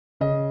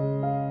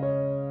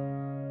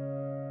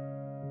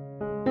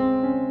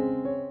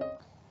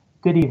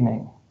Good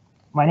evening.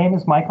 My name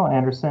is Michael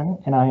Anderson,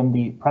 and I am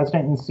the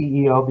President and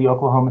CEO of the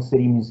Oklahoma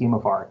City Museum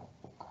of Art.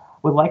 I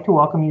would like to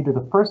welcome you to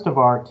the first of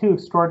our two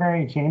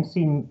extraordinary James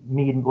C.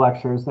 Meade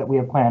lectures that we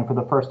have planned for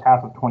the first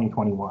half of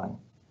 2021.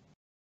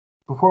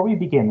 Before we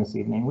begin this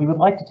evening, we would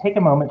like to take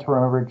a moment to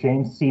remember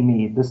James C.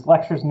 Meade, this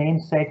lecture's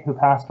namesake who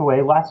passed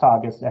away last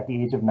August at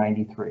the age of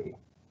 93.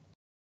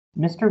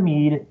 Mr.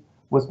 Meade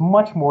was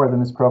much more than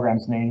this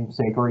program's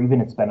namesake or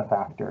even its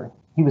benefactor.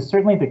 He was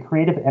certainly the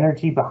creative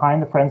energy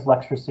behind the Friends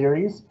Lecture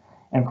Series,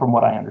 and from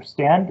what I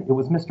understand, it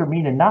was Mr.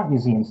 Meade and not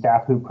museum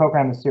staff who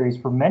programmed the series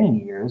for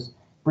many years,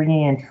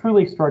 bringing in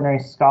truly extraordinary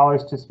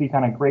scholars to speak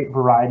on a great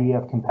variety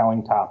of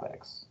compelling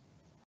topics.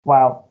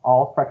 While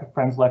all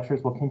Friends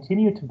Lectures will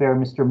continue to bear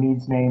Mr.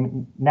 Meade's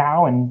name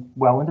now and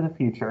well into the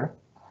future,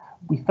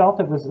 we felt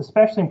it was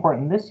especially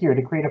important this year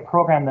to create a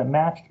program that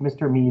matched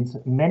Mr. Meade's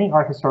many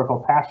art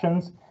historical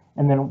passions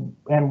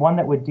and one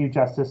that would do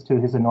justice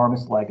to his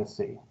enormous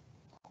legacy.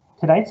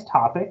 Tonight's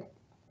topic,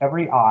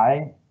 Every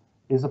Eye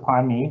is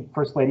Upon Me,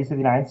 First Ladies of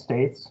the United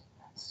States,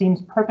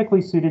 seems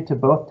perfectly suited to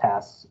both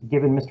tasks,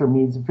 given Mr.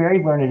 Meade's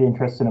very learned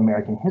interest in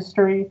American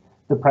history,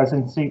 the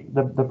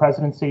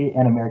presidency,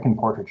 and American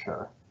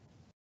portraiture.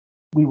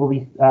 We will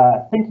be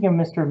thinking of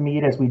Mr.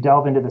 Meade as we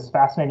delve into this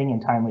fascinating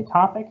and timely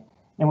topic,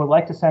 and would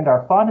like to send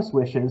our fondest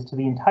wishes to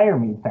the entire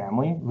Meade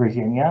family,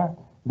 Virginia,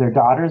 their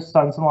daughters,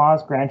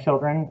 sons-in-laws,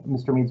 grandchildren,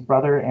 Mr. Meade's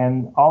brother,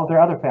 and all of their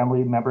other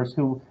family members,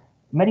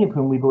 many of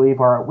whom we believe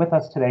are with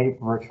us today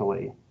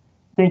virtually.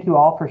 Thank you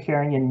all for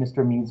sharing in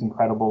Mr. Meade's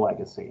incredible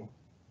legacy.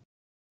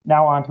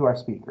 Now on to our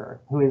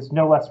speaker, who is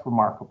no less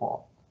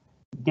remarkable.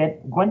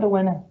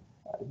 Gwendolyn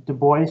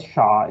DuBois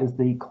Shaw is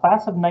the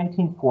class of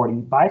 1940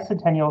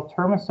 bicentennial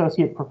term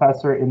associate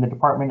professor in the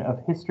Department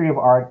of History of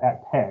Art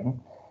at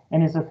Penn,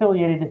 and is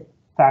affiliated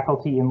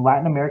faculty in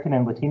Latin American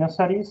and Latino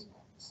Studies,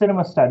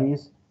 Cinema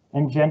Studies,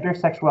 and Gender,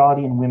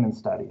 Sexuality, and Women's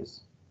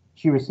Studies.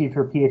 She received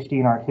her PhD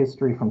in art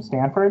history from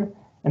Stanford,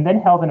 and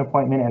then held an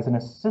appointment as an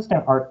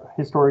assistant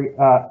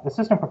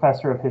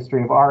professor of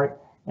history of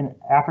art and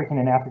African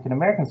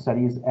American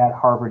Studies at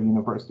Harvard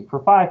University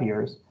for 5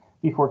 years,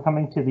 before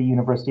coming to the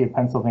University of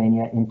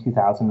Pennsylvania in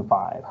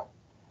 2005.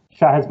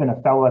 Shaw has been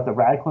a fellow at the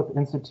Radcliffe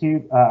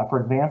Institute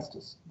for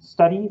Advanced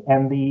Study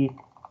and the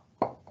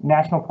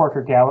National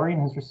Portrait Gallery,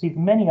 and has received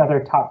many other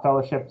top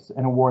fellowships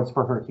and awards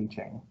for her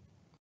teaching.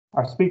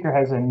 Our speaker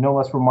has a no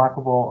less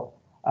remarkable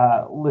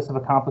list of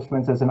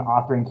accomplishments as an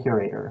author and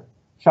curator.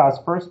 Shaw's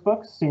first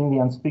book, Seeing the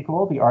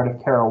Unspeakable, The Art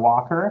of Kara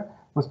Walker,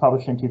 was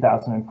published in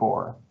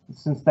 2004.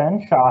 Since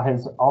then, Shaw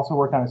has also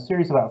worked on a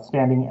series of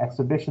outstanding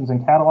exhibitions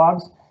and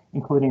catalogs,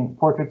 including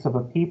Portraits of a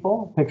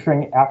People,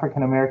 picturing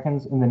African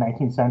Americans in the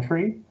 19th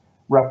century,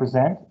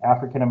 Represent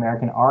African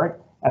American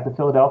Art at the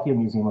Philadelphia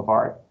Museum of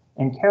Art,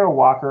 and Kara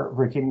Walker,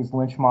 Virginia's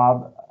Lynch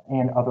Mob,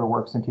 and other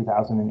works in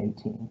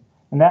 2018.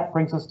 And that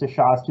brings us to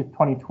Shaw's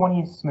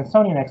 2020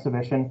 Smithsonian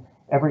exhibition,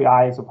 Every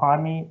Eye is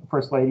Upon Me,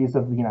 First Ladies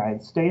of the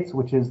United States,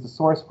 which is the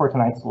source for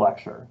tonight's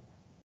lecture.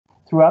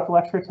 Throughout the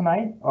lecture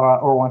tonight,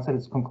 or once it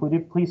is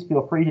concluded, please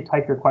feel free to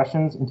type your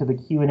questions into the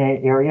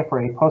Q&A area for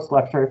a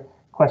post-lecture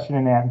question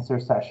and answer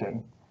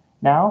session.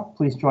 Now,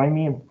 please join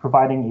me in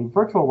providing a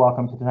virtual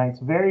welcome to tonight's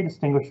very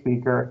distinguished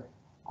speaker,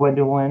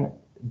 Gwendolyn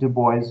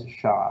DuBois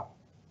Shaw.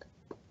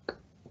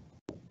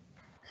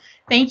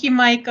 Thank you,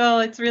 Michael.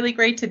 It's really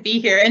great to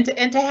be here and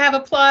to have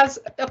applause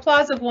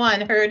of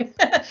one heard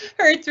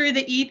heard through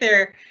the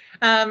ether.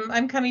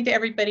 I'm coming to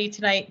everybody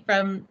tonight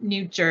from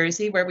New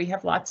Jersey, where we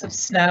have lots of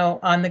snow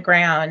on the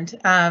ground.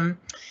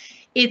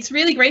 It's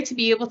really great to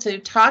be able to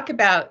talk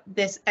about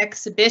this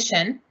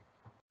exhibition,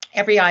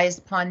 Every Eye is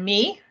Upon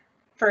Me,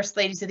 First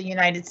Ladies of the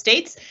United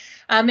States,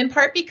 in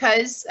part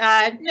because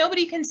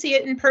nobody can see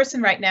it in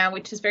person right now,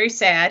 which is very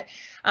sad.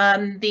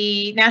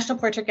 The National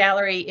Portrait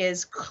Gallery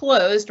is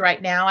closed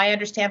right now. I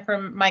understand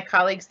from my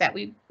colleagues that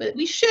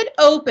we should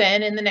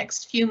open in the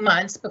next few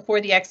months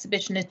before the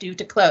exhibition is due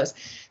to close.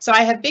 So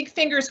I have big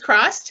fingers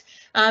crossed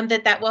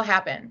that will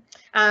happen.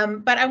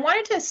 But I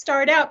wanted to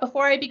start out,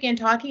 before I begin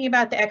talking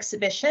about the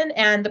exhibition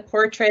and the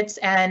portraits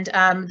and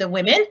the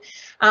women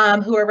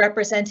who are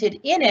represented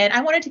in it,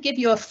 I wanted to give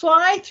you a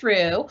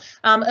fly-through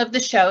of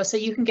the show so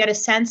you can get a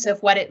sense of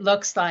what it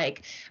looks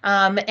like.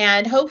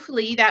 And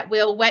hopefully that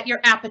will whet your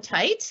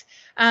appetite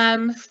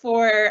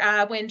for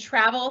when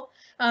travel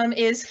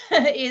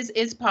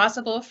is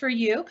possible for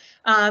you,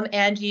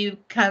 and you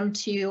come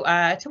to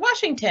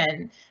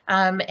Washington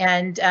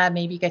and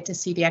maybe get to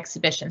see the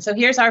exhibition. So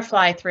here's our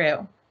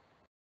fly-through.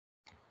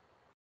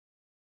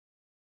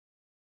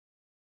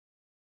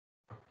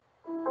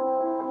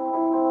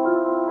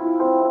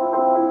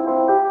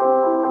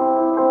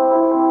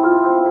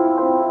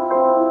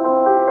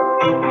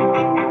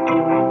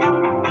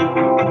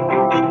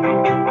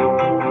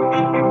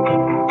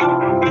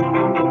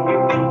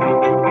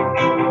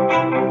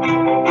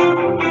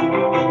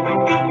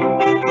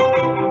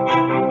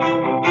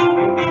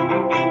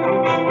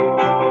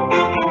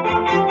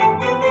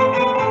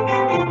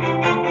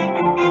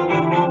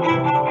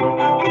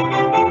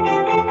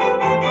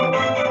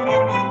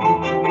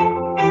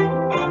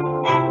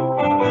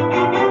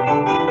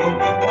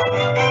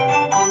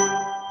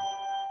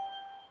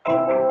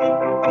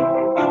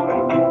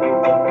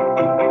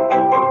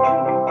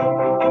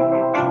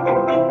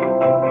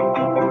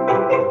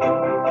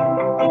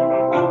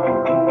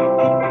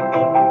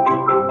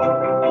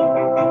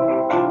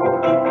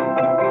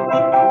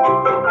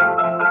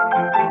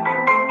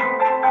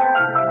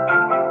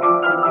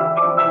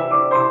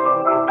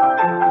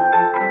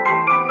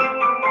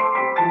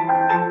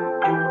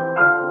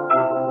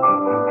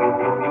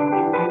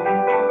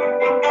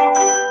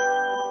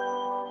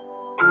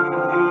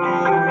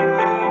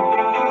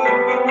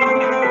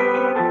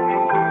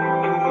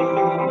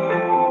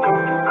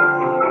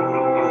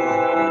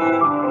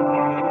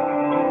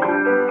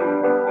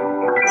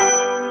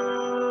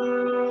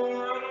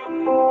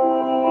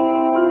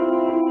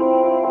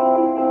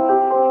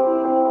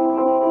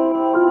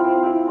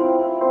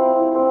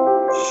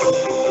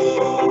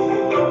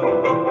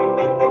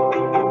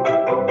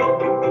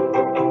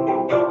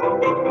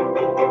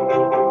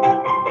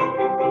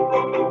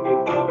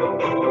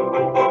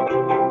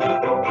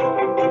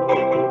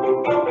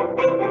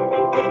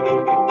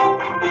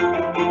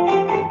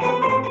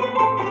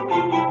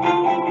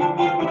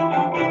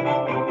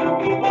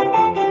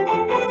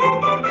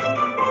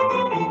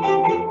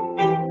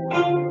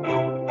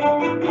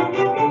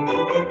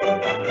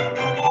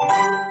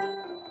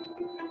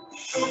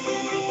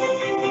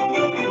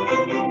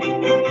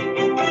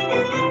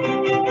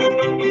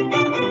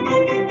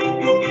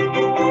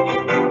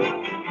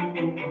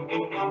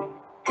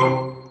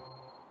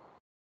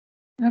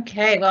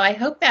 Okay, well, I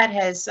hope that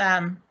has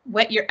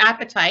whet your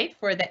appetite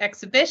for the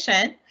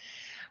exhibition.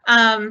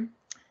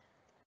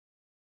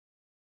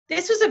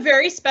 This was a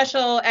very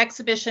special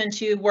exhibition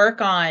to work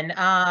on.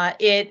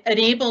 It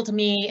enabled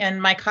me and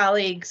my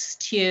colleagues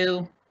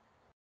to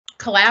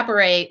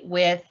collaborate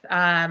with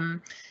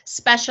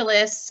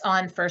specialists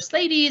on First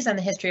Ladies and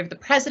the history of the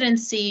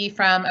presidency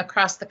from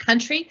across the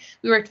country.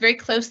 We worked very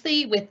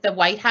closely with the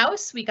White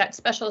House. We got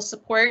special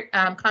support,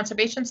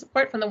 conservation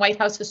support from the White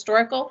House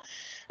Historical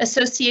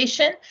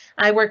Association.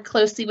 I worked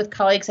closely with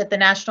colleagues at the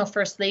National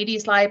First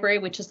Ladies Library,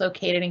 which is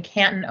located in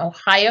Canton,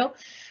 Ohio.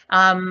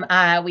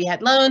 We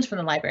had loans from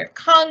the Library of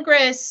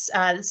Congress,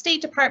 the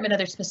State Department,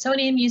 other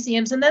Smithsonian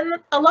museums, and then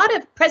a lot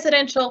of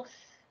presidential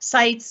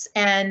sites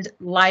and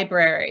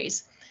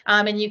libraries.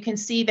 And you can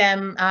see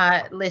them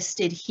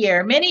listed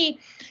here. Many,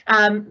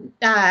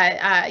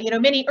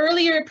 many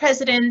earlier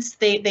presidents,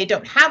 they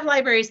don't have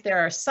libraries. There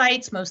are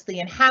sites, mostly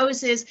in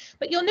houses,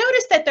 but you'll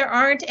notice that there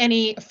aren't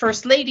any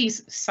First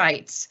Ladies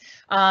sites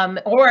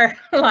or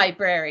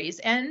libraries.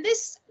 And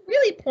this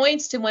really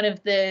points to one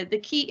of the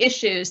key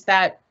issues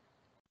that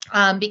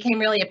became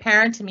really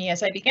apparent to me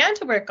as I began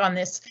to work on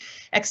this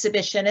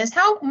exhibition, is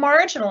how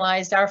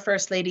marginalized our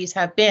First Ladies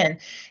have been,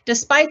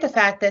 despite the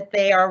fact that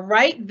they are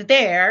right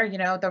there,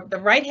 the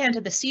right hand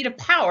to the seat of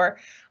power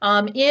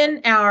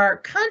in our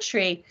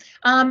country.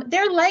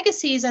 Their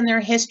legacies and their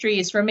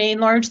histories remain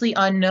largely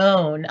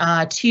unknown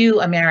to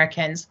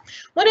Americans.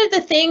 One of the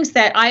things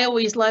that I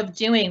always loved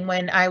doing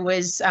when I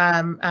was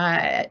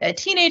a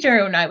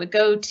teenager, when I would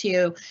go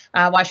to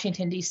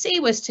Washington,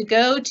 D.C., was to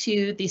go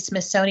to the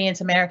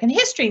Smithsonian's American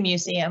History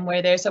Museum,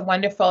 where there's a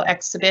wonderful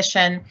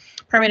exhibition,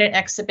 permanent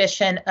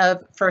exhibition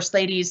of First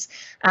Ladies'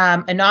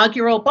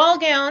 inaugural ball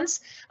gowns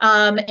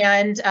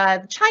and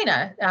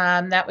china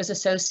that was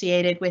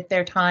associated with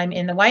their time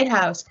in the White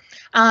House.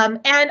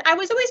 And I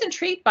was always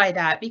intrigued by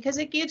that because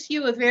it gives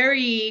you a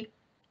very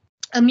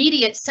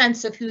immediate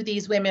sense of who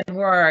these women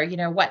were,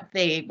 what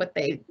they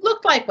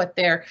looked like, what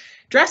their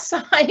dress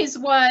size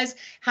was,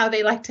 how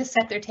they liked to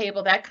set their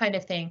table, that kind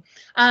of thing.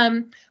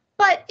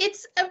 But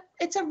it's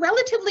a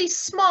relatively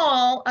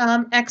small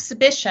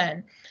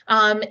exhibition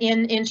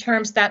in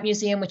terms of that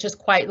museum, which is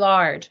quite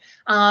large.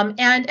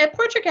 And at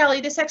Portrait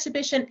Gallery, this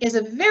exhibition is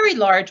a very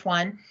large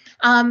one,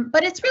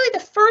 but it's really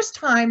the first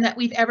time that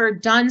we've ever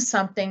done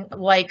something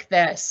like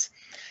this.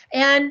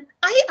 And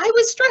I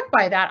was struck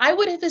by that. I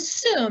would have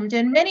assumed,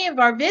 and many of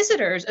our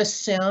visitors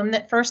assume,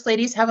 that First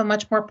Ladies have a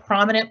much more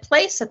prominent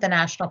place at the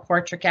National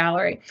Portrait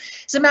Gallery.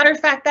 As a matter of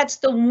fact, that's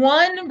the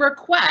one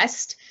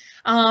request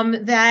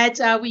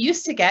that we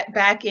used to get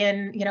back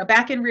in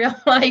real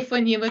life,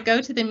 when you would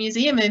go to the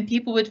museum and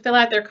people would fill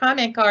out their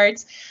comment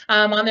cards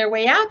on their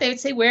way out. They would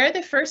say, "Where are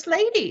the First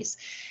Ladies?"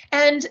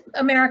 And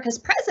America's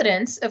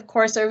presidents, of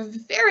course, are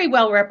very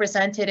well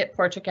represented at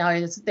Portrait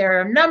Galleries. There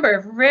are a number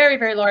of very,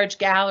 very large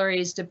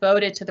galleries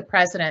devoted to the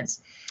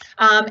presidents.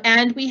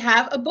 And we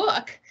have a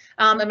book,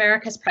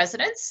 America's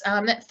Presidents,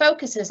 that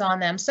focuses on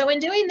them. So in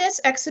doing this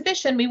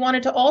exhibition, we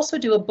wanted to also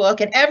do a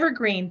book, an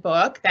evergreen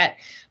book that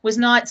was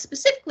not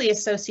specifically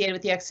associated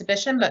with the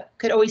exhibition, but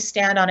could always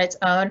stand on its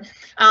own.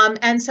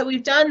 And so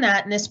we've done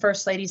that in this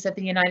First Ladies of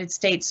the United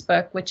States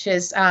book, which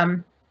is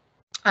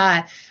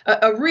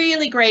a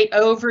really great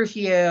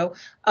overview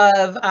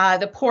of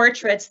the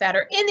portraits that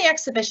are in the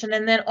exhibition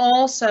and then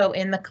also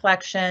in the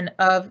collection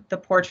of the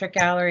Portrait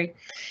Gallery.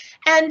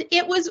 And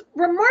it was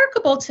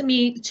remarkable to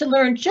me to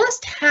learn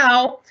just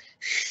how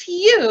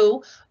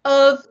few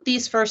of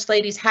these First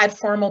Ladies had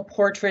formal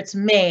portraits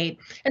made.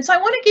 And so I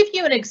want to give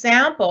you an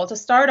example, to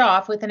start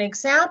off with an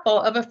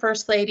example of a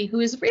First Lady who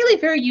is really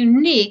very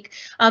unique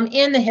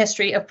in the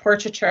history of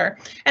portraiture,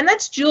 and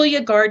that's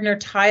Julia Gardner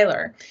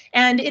Tyler.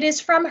 And it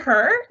is from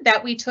her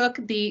that we took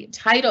the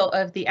title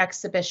of the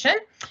exhibition,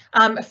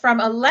 from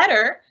a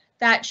letter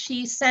that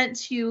she sent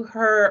to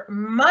her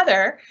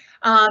mother,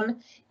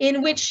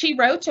 in which she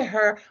wrote to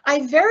her, "I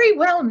very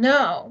well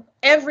know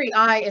every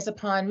eye is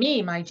upon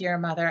me, my dear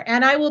mother,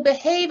 and I will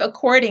behave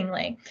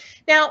accordingly."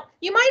 Now,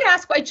 you might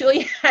ask why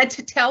Julia had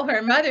to tell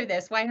her mother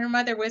this, why her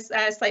mother was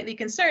slightly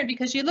concerned,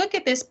 because you look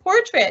at this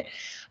portrait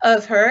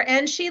of her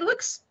and she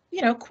looks,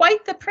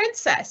 quite the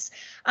princess.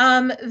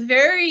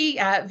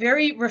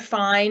 Very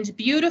refined,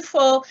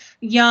 beautiful,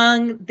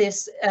 young,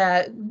 this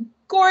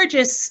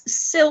gorgeous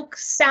silk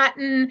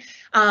satin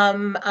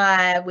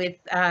with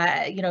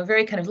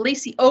very kind of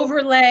lacy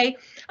overlay,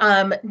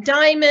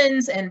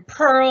 diamonds and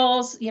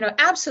pearls,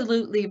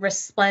 absolutely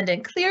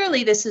resplendent.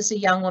 Clearly, this is a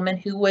young woman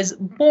who was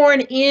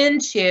born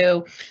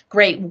into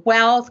great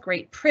wealth,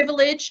 great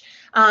privilege.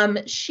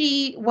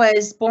 She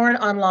was born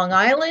on Long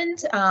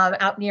Island,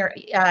 out near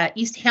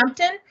East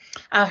Hampton.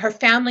 Her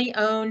family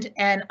owned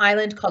an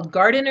island called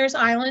Gardiner's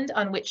Island,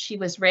 on which she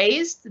was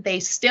raised. They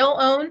still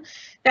own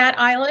that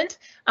island.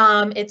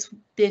 It's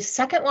the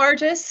second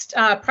largest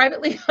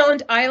privately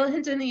owned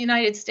island in the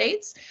United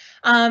States.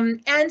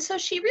 And so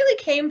she really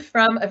came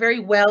from a very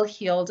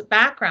well-heeled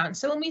background.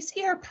 So when we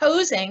see her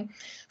posing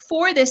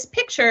for this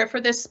picture,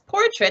 for this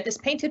portrait, this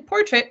painted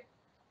portrait,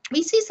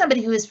 we see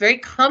somebody who is very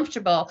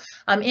comfortable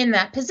in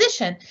that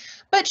position.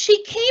 But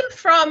she came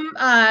from,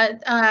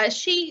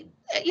 she,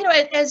 you know,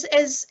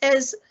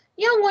 as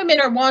young women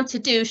are wont to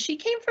do, she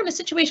came from a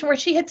situation where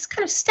she had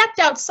kind of stepped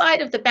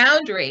outside of the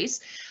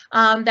boundaries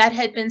that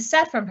had been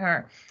set for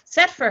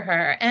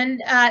her.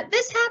 And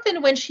this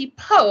happened when she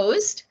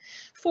posed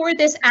for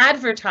this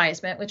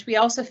advertisement, which we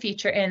also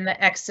feature in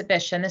the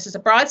exhibition. This is a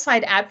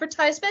broadside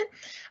advertisement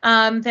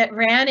that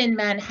ran in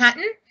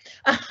Manhattan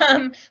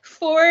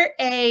for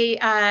a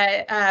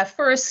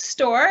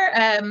store,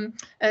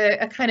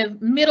 a kind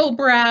of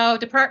middle-brow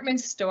department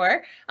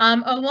store,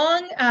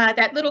 along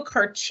that little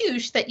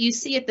cartouche that you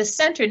see at the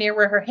center near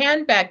where her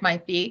handbag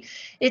might be.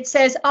 It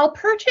says, "I'll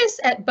purchase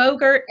at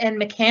Bogart and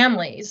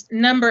McCamley's,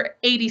 number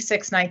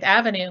 86 9th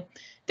Avenue.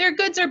 Their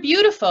goods are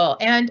beautiful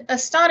and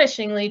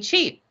astonishingly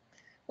cheap."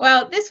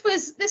 Well, this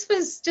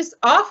was just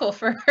awful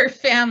for her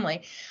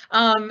family.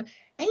 And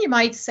you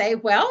might say,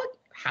 well,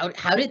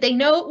 how did they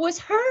know it was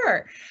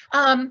her?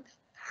 Her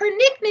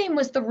nickname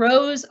was the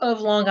Rose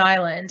of Long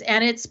Island,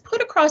 and it's put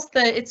across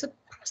the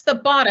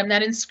bottom,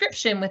 that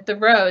inscription with the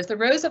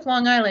Rose of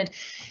Long Island.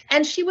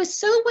 And she was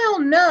so well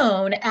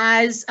known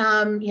as,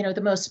 you know,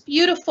 the most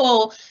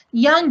beautiful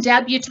young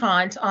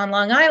debutante on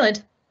Long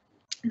Island,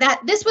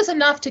 that this was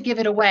enough to give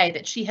it away,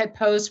 that she had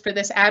posed for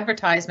this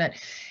advertisement.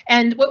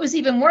 And what was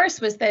even worse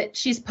was that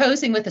she's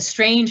posing with a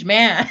strange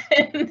man,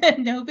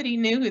 and nobody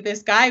knew who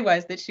this guy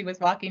was that she was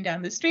walking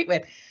down the street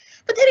with.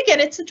 But then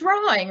again, it's a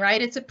drawing,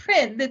 right? It's a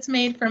print that's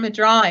made from a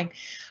drawing.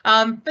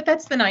 But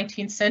that's the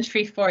 19th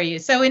century for you.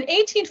 So in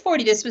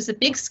 1840, this was a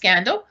big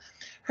scandal.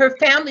 Her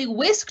family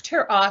whisked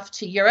her off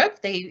to Europe.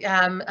 She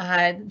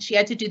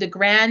had to do the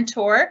grand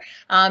tour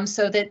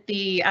so that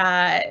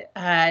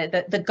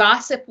the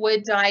gossip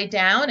would die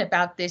down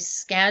about this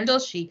scandal.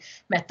 She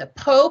met the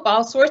Pope,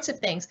 all sorts of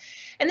things.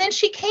 And then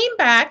she came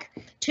back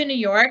to New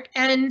York,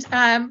 and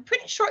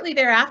pretty shortly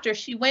thereafter,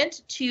 she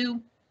went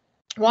to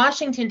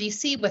Washington,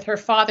 D.C. with her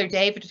father,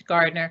 David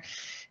Gardner.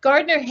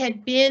 Gardner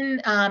had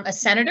been a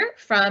senator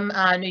from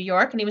New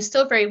York, and he was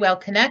still very well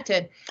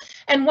connected.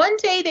 And one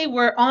day they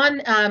were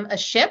on a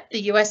ship,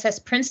 the USS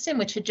Princeton,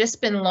 which had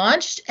just been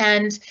launched,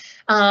 and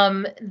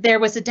there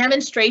was a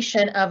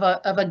demonstration of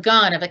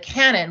a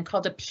cannon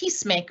called a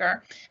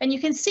peacemaker. And you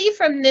can see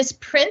from this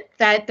print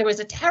that there was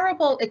a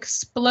terrible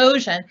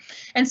explosion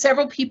and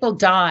several people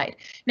died.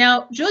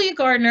 Now, Julia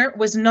Gardner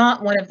was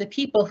not one of the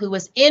people who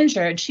was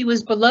injured. She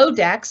was below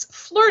decks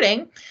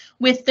flirting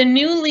with the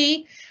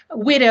newly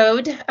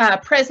widowed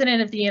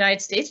President of the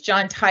United States,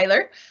 John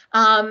Tyler,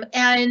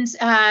 and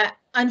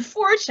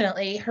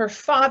unfortunately, her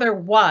father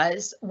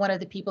was one of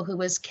the people who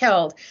was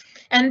killed.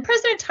 And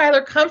President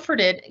Tyler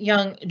comforted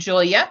young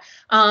Julia.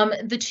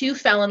 The two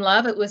fell in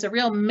love. It was a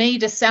real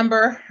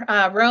May-December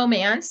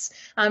romance.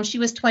 She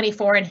was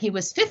 24 and he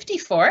was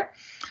 54.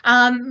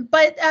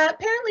 But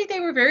apparently they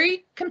were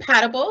very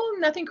compatible,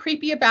 nothing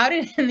creepy about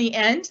it in the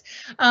end.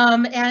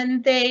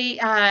 And they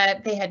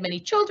had many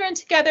children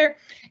together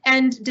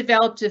and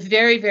developed a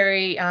very,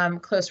 very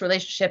close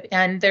relationship.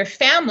 And their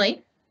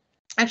family,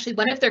 actually,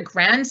 one of their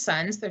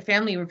grandsons, their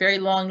family were very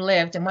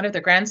long-lived, and one of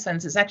their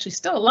grandsons is actually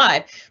still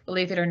alive,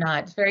 believe it or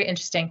not. It's very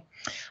interesting.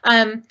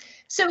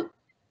 So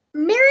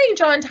marrying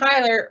John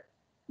Tyler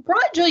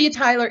brought Julia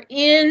Tyler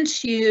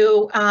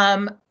into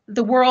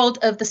the world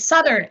of the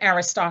Southern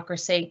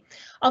aristocracy.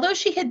 Although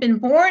she had been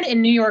born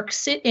in New York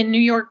State,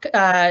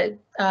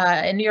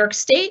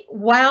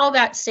 while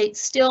that state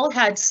still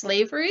had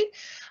slavery,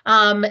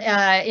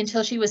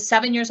 until she was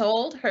 7 years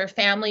old, her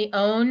family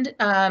owned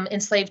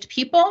enslaved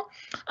people.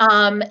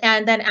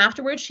 And then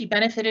afterwards, she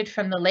benefited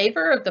from the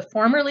labor of the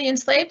formerly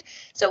enslaved.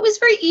 So it was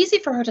very easy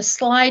for her to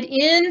slide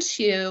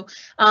into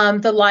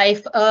the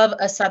life of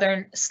a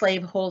Southern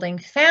slaveholding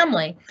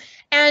family.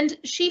 And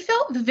she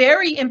felt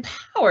very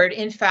empowered,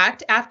 in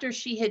fact, after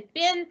she had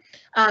been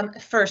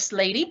First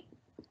Lady.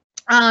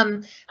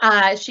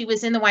 She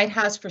was in the White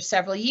House for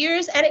several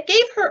years, and it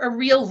gave her a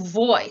real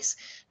voice.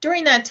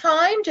 During that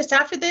time, just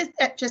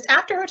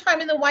after her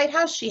time in the White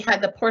House, she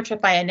had the portrait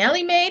by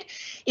Anelli made.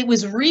 It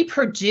was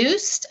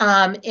reproduced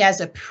as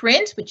a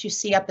print, which you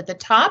see up at the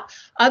top.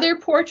 Other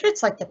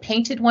portraits, like the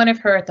painted one of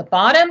her at the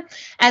bottom,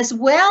 as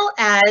well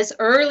as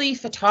early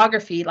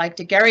photography, like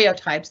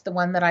daguerreotypes, the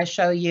one that I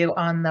show you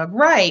on the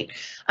right,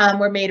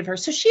 were made of her.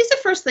 So she's a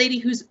First Lady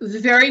who's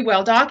very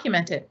well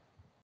documented.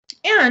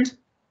 And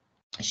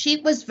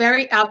she was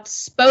very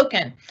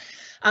outspoken.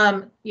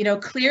 You know,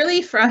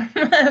 clearly from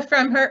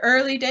her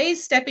early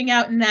days stepping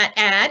out in that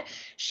ad,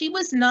 she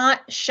was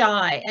not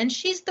shy. And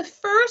she's the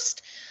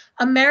first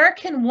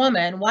American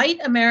woman, white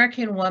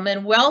American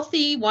woman,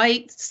 wealthy,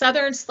 white,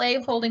 Southern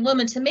slaveholding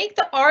woman to make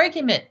the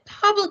argument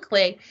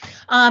publicly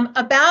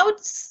about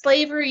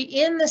slavery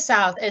in the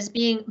South as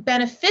being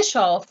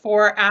beneficial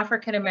for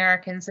African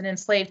Americans and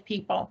enslaved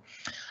people.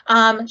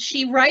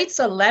 She writes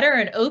a letter,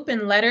 an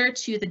open letter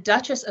to the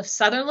Duchess of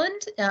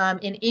Sutherland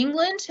in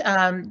England.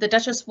 The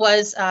Duchess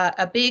was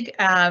a big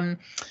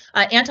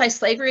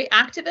anti-slavery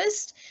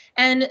activist,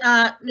 and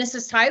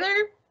Mrs.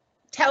 Tyler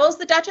tells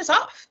the Duchess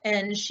off,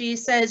 and she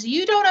says,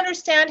 "You don't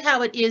understand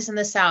how it is in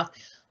the South.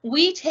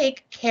 We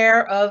take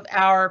care of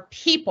our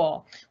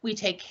people. We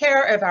take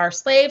care of our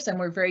slaves, and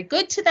we're very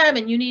good to them,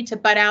 and you need to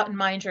butt out and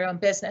mind your own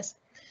business."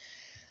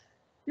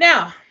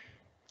 Now,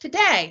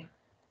 today,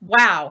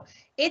 wow,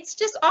 it's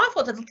just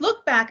awful to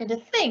look back and to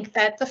think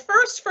that the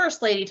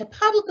First Lady to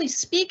publicly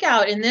speak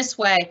out in this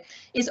way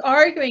is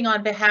arguing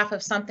on behalf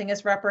of something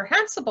as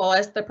reprehensible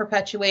as the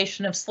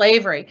perpetuation of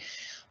slavery.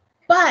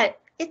 But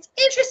it's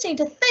interesting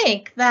to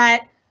think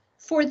that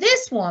for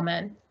this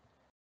woman,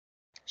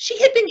 she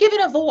had been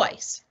given a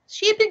voice.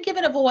 She had been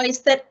given a voice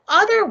that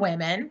other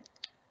women,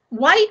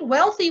 white,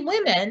 wealthy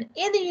women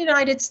in the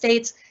United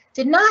States,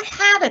 did not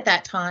have at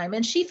that time,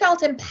 and she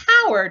felt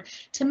empowered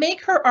to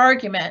make her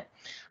argument.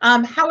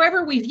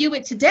 However we view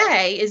it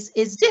today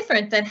is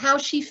different than how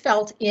she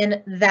felt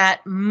in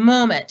that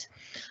moment.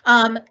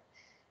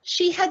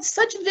 She had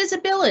such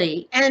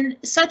visibility and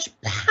such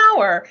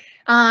power,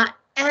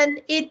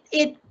 and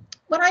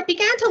when I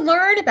began to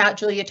learn about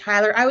Julia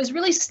Tyler, I was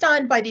really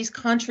stunned by these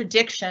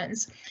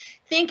contradictions,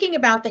 thinking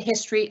about the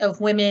history of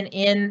women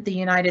in the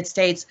United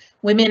States,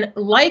 women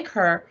like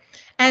her,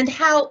 and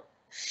how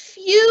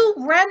few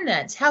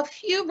remnants, how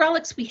few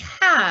relics we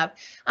have,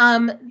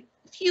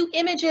 few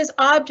images,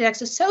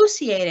 objects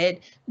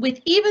associated with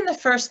even the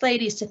First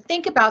Ladies to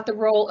think about the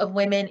role of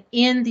women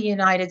in the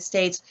United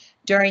States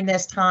during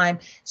this time.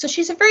 So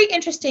she's a very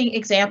interesting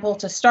example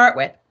to start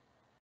with.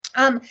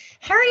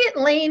 Harriet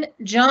Lane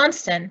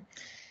Johnston.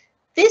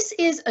 This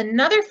is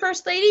another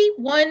First Lady.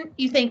 One,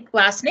 you think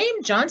last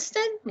name,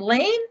 Johnston,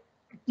 Lane?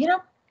 You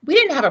know, we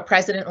didn't have a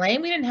President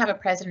Lane. We didn't have a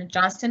President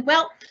Johnston.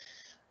 Well,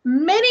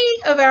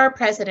 many of our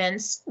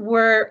presidents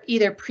were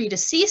either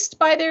predeceased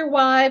by their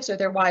wives, or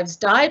their wives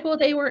died while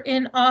they were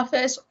in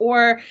office,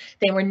 or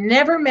they were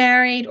never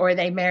married, or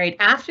they married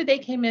after they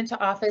came into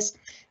office.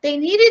 They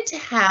needed to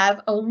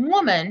have a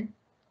woman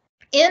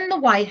in the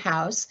White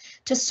House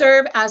to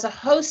serve as a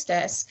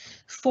hostess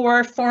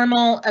for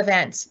formal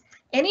events.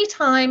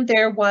 Anytime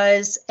there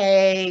was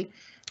a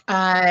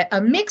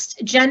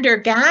mixed gender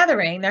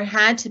gathering, there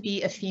had to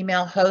be a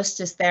female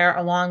hostess there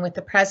along with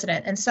the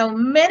president. And so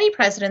many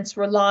presidents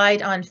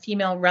relied on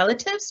female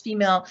relatives,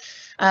 female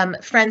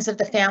friends of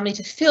the family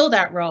to fill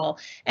that role.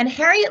 And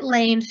Harriet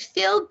Lane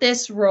filled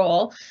this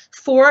role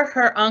for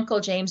her uncle,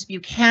 James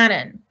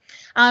Buchanan.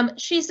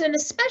 She's an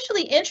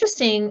especially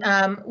interesting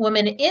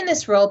woman in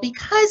this role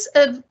because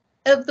of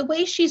the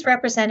way she's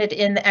represented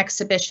in the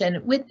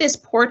exhibition with this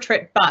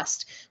portrait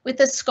bust, with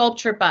this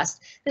sculpture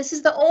bust. This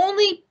is the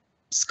only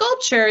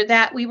sculpture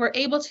that we were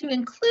able to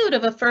include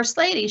of a First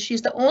Lady.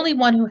 She's the only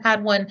one who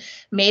had one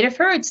made of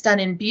her. It's done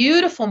in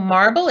beautiful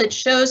marble. It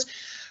shows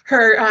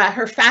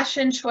her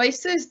fashion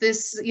choices.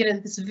 This, you know,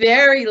 this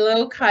very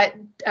low cut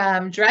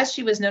dress.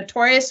 She was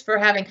notorious for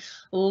having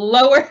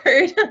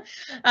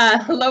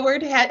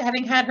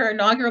having had her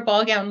inaugural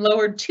ball gown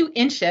lowered 2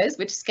 inches,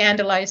 which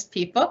scandalized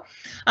people.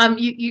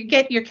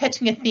 You're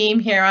catching a theme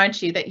here,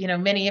 aren't you? That, you know,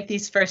 many of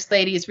these First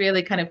Ladies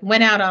really kind of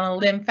went out on a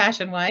limb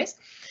fashion-wise.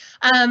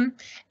 And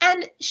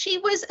she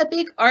was a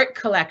big art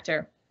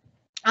collector.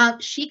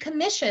 She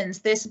commissions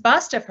this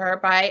bust of her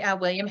by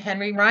William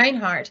Henry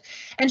Reinhardt,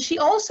 and she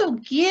also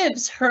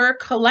gives her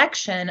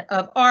collection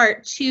of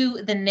art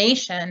to the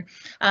nation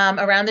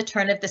around the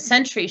turn of the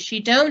century.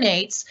 She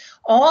donates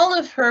all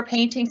of her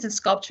paintings and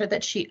sculpture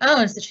that she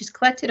owns, that she's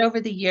collected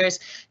over the years,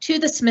 to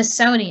the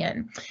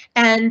Smithsonian,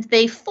 and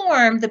they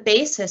form the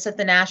basis of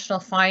the National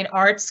Fine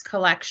Arts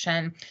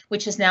Collection,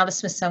 which is now the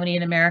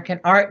Smithsonian American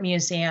Art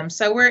Museum.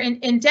 So we're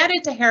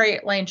indebted to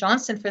Harriet Lane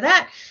Johnston for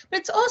that, but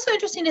it's also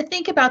interesting to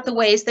think about the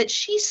ways that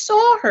she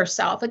saw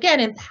herself,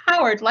 again,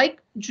 empowered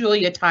like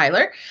Julia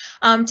Tyler,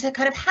 to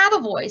kind of have a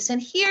voice.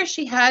 And here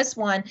she has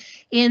one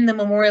in the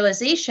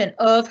memorialization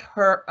of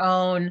her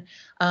own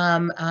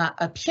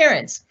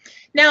appearance.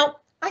 Now,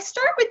 I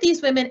start with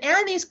these women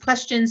and these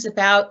questions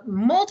about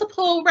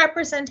multiple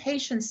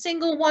representations,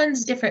 single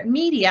ones, different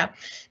media,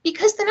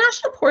 because the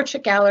National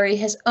Portrait Gallery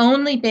has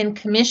only been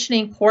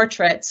commissioning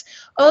portraits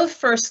of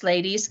First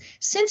Ladies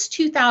since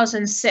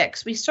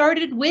 2006. We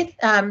started with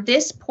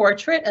this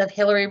portrait of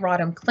Hillary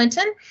Rodham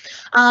Clinton,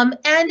 and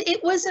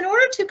it was in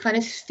order to kind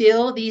of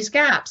fill these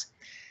gaps.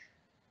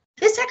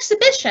 This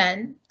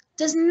exhibition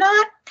does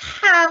not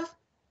have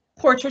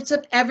portraits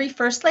of every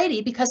First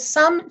Lady because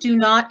some do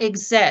not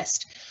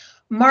exist.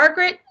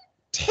 Margaret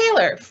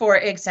Taylor, for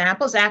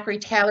example, Zachary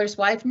Taylor's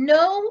wife,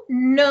 no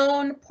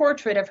known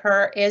portrait of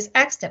her is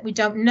extant. We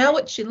don't know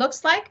what she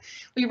looks like.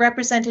 We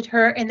represented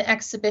her in the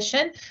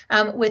exhibition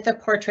with a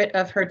portrait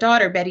of her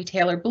daughter, Betty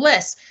Taylor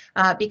Bliss,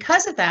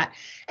 because of that.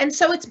 And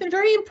so it's been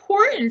very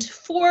important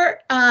for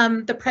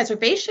the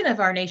preservation of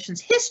our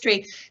nation's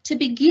history to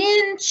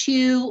begin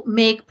to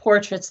make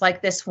portraits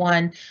like this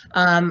one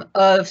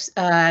of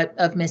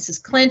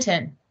Mrs.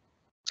 Clinton.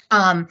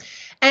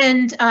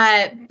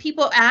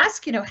 People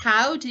ask, you know,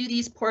 how do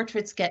these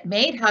portraits get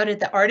made? How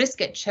did the artists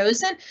get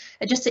chosen?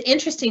 Just an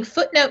interesting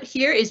footnote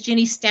here is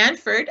Ginny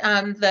Stanford,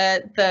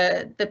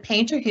 the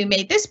painter who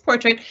made this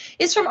portrait,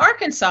 is from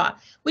Arkansas,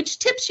 which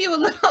tips you a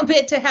little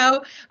bit to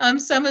how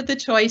some of the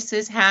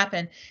choices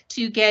happen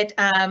to get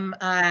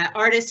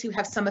artists who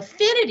have some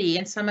affinity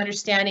and some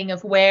understanding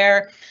of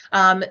where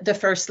the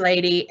First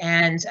Lady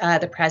and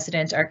the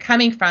President are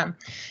coming from.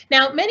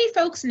 Now, many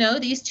folks know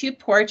these two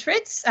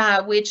portraits,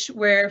 which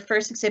were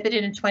first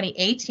exhibited in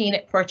 2018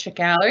 at Portrait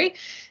Gallery.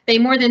 They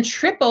more than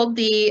tripled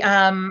the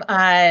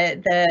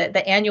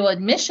annual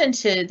admission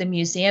to the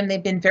museum.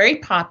 They've been very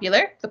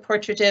popular. The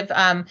portrait of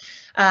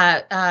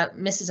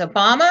Mrs.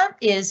 Obama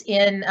is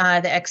in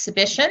the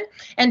exhibition,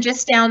 and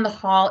just down the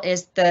hall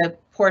is the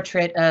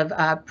portrait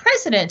of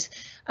President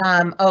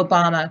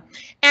Obama.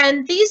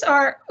 And these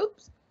are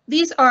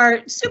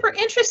super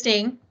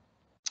interesting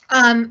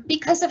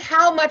because of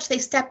how much they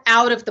step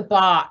out of the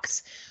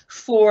box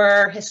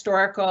for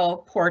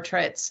historical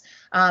portraits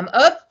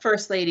of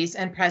First Ladies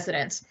and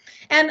Presidents.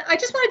 And I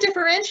just want to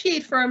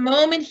differentiate for a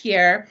moment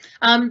here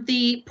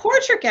the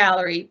Portrait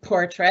Gallery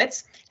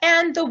portraits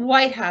and the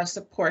White House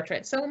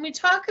portraits. So when we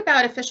talk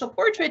about official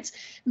portraits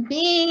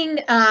being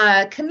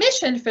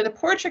commissioned for the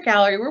Portrait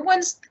Gallery,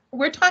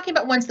 we're talking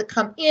about ones that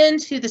come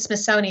into the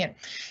Smithsonian.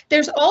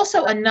 There's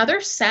also another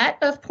set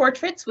of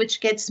portraits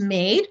which gets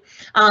made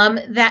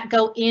that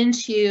go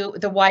into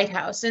the White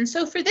House. And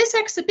so for this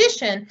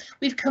exhibition,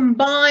 we've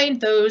combined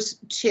those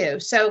two.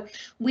 So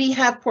we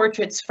have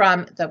portraits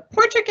from the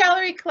Portrait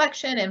Gallery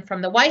collection and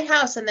from the White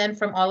House, and then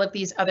from all of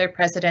these other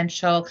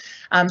presidential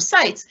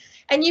sites.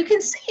 And you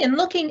can see in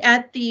looking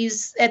at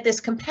this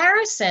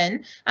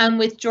comparison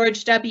with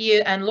George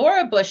W. and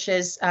Laura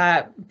Bush's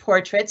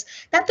portraits,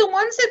 that the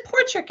ones at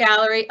Portrait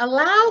Gallery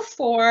allow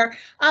for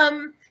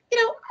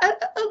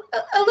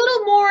a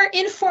little more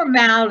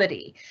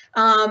informality,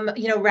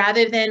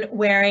 rather than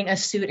wearing a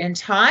suit and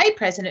tie.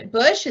 President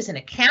Bush is in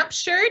a camp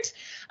shirt.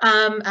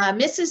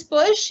 Mrs.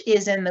 Bush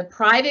is in the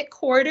private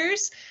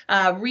quarters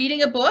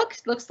reading a book.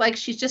 Looks like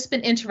she's just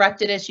been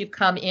interrupted as you've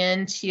come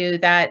into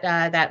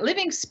that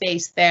living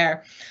space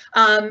there.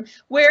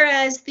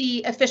 Whereas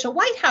the official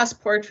White House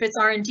portraits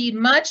are indeed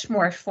much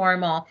more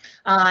formal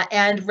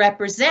and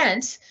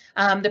represent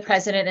the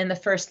President and the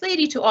First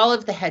Lady to all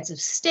of the heads of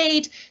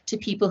state, to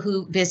people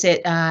who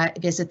visit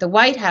the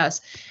White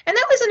House. And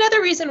that was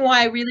another reason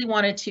why I really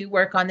wanted to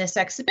work on this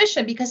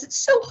exhibition, because it's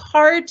so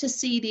hard to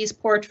see these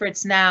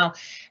portraits now.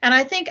 And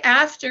I think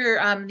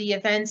after the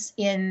events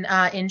in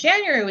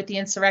January with the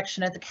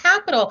insurrection at the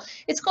Capitol,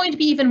 it's going to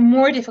be even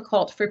more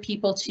difficult for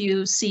people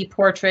to see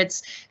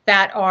portraits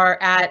that are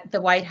at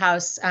the White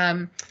House.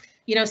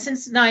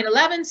 Since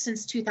 9/11,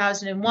 since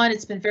 2001,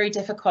 it's been very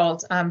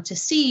difficult to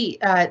see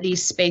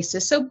these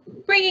spaces. So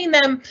bringing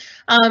them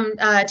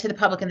to the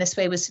public in this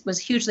way was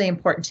hugely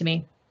important to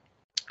me.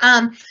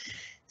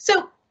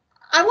 So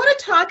I want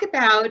to talk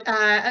about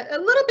a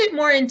little bit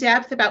more in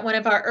depth about one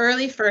of our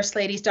early First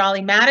Ladies,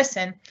 Dolly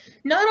Madison.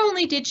 Not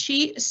only did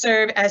she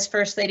serve as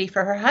First Lady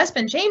for her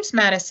husband, James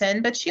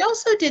Madison, but she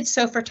also did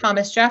so for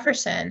Thomas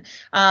Jefferson,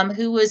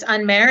 who was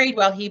unmarried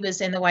while he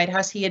was in the White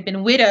House. He had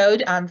been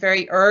widowed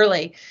very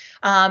early.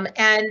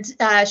 And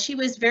she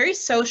was very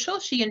social.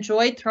 She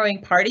enjoyed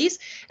throwing parties,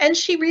 and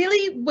she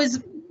really was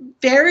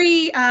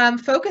very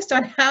focused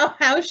on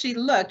how she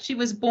looked. She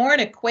was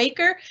born a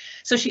Quaker,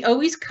 so she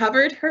always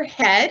covered her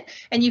head,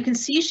 and you can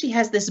see she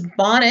has this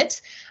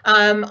bonnet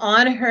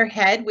on her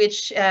head,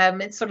 which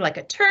it's sort of like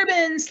a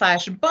turban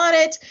 /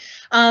 bonnet.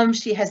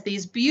 She has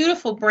these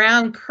beautiful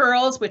brown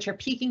curls which are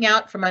peeking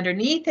out from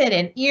underneath it,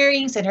 and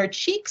earrings, and her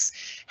cheeks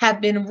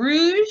have been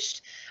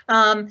rouged.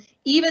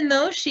 Even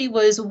though she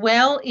was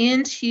well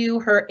into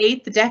her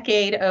 8th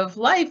decade of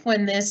life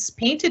when this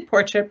painted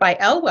portrait by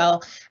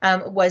Elwell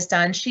was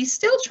done, she's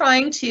still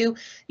trying to,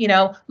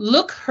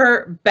 look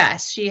her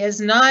best. She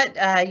has not,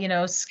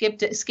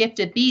 skipped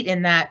a beat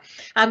in that,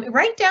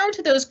 right down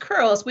to those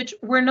curls, which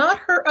were not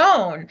her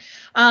own.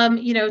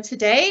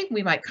 Today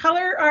we might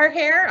color our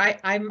hair.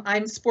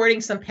 I'm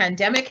sporting some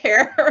pandemic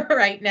hair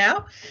right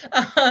now,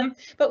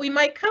 but we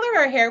might color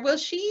our hair. Well,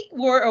 she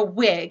wore a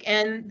wig,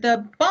 and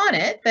the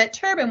bonnet, that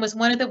turban, was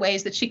one of the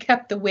ways that she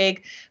kept the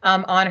wig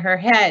on her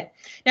head.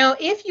 Now,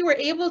 if you were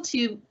able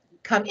to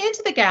come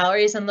into the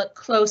galleries and look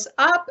close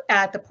up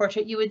at the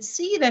portrait, you would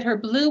see that her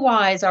blue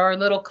eyes are a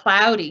little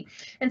cloudy.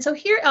 And so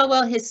here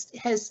Elwell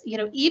has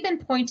even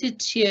pointed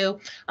to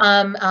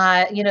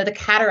the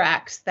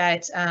cataracts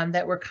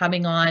that were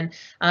coming on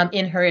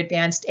in her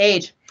advanced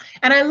age.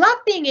 And I love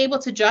being able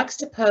to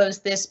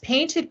juxtapose this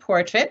painted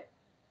portrait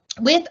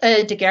with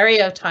a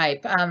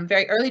daguerreotype,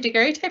 very early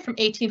daguerreotype from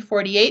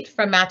 1848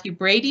 from Matthew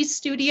Brady's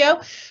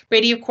studio.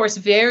 Brady, of course,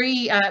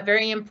 very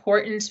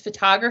important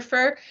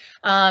photographer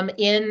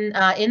in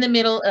the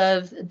middle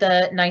of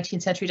the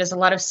 19th century, does a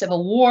lot of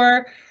Civil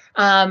War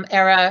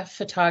era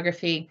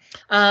photography.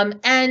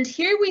 And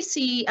here we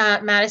see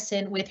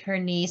Madison with her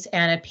niece,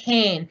 Anna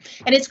Payne.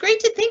 And it's great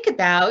to think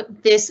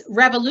about this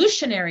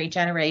revolutionary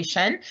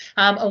generation,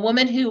 a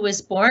woman who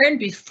was born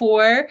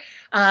before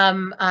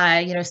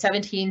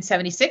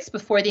 1776,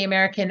 before the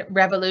American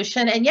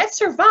Revolution, and yet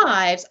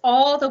survives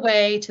all the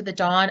way to the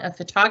dawn of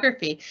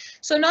photography.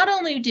 So not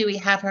only do we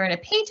have her in a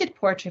painted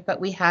portrait, but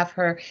we have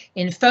her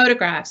in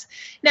photographs.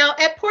 Now,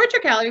 at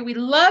Portrait Gallery, we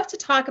love to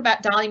talk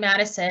about Dolly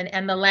Madison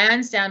and the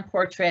Lansdowne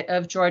portrait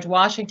of George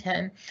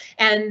Washington,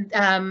 and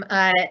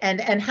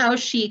how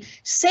she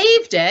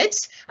saved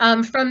it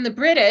from the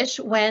British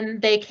when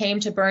they came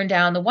to burn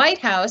down the White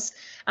House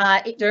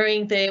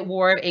during the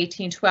War of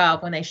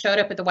 1812, when they showed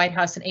up at the White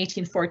House in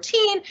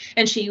 1814,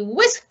 and she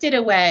whisked it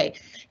away.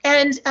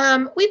 And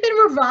we've been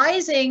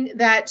revising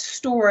that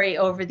story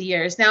over the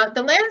years. Now,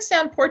 the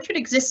Lansdowne portrait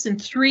exists in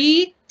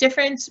 3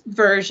 different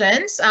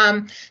versions.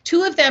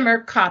 2 of them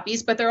are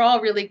copies, but they're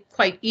all really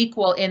quite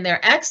equal in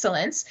their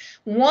excellence.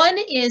 One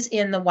is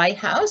in the White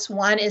House,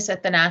 one is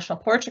at the National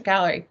Portrait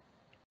Gallery.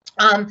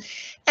 And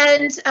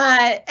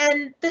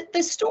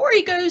the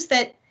story goes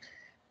that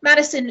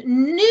Madison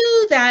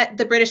knew that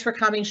the British were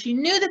coming. She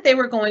knew that they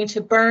were going to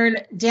burn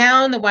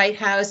down the White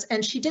House,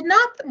 and she did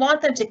not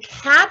want them to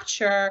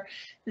capture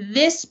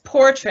this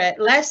portrait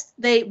lest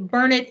they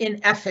burn it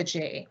in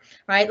effigy,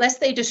 right?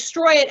 Lest they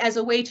destroy it as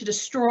a way to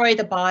destroy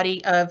the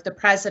body of the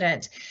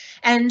president.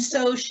 And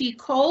so she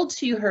called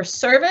to her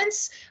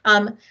servants,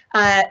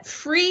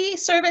 free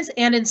servants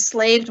and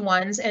enslaved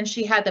ones, and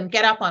she had them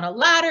get up on a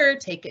ladder,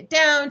 take it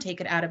down, take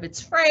it out of its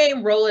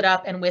frame, roll it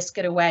up, and whisk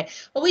it away.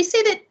 Well, we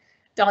say that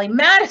Dolly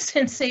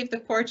Madison saved the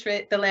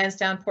portrait, the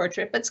Lansdowne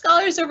portrait, but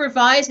scholars are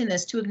revising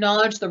this to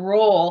acknowledge the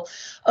role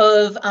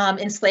of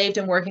enslaved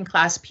and working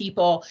class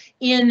people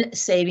in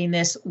saving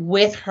this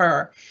with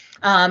her.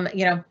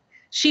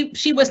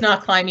 She was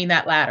not climbing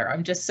that ladder,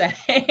 I'm just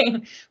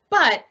saying,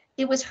 but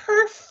it was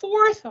her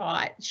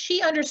forethought.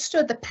 She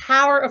understood the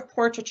power of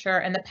portraiture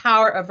and the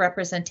power of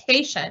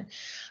representation.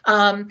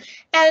 And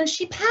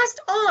she passed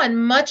on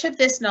much of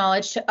this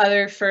knowledge to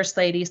other first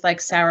ladies like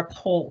Sarah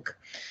Polk.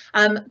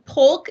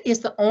 Polk is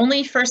the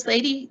only first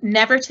lady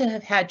never to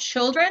have had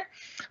children.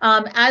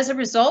 As a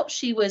result,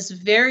 she was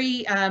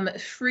very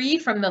free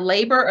from the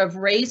labor of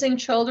raising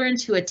children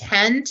to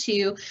attend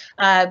to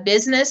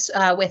business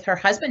with her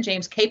husband,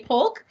 James K.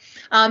 Polk.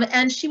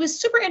 And she was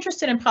super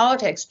interested in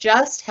politics,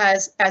 just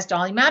as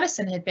Dolly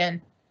Madison had been.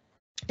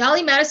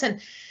 Dolly Madison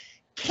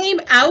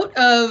came out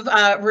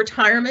of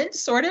retirement,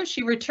 sort of.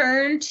 She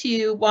returned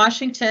to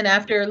Washington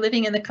after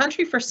living in the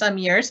country for some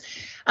years,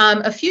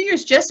 a few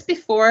years just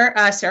before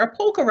Sarah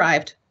Polk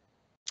arrived.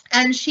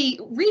 And she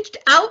reached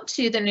out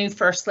to the new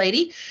First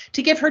Lady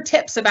to give her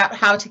tips about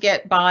how to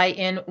get by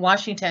in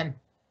Washington.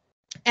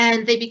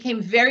 And they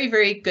became very,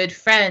 very good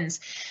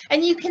friends.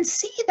 And you can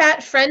see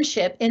that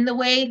friendship in the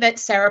way that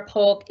Sarah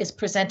Polk is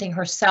presenting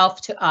herself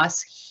to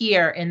us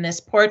here in this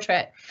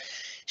portrait.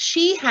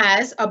 She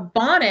has a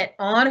bonnet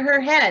on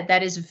her head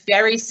that is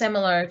very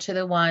similar to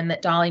the one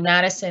that Dolly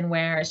Madison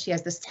wears. She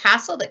has this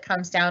tassel that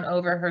comes down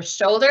over her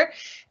shoulder,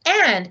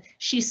 and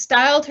she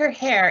styled her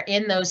hair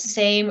in those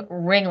same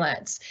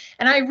ringlets.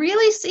 And I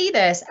really see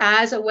this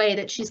as a way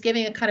that she's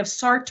giving a kind of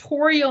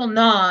sartorial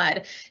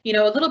nod, a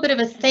little bit of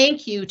a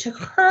thank you to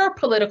her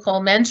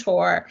political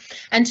mentor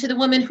and to the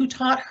woman who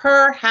taught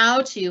her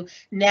how to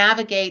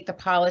navigate the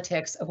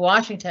politics of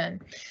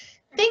Washington.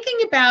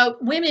 Thinking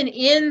about women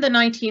in the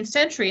 19th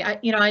century,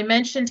 I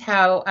mentioned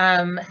how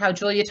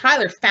Julia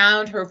Tyler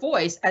found her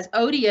voice, as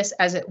odious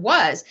as it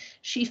was.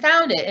 She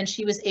found it and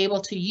she was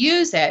able to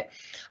use it.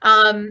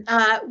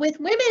 With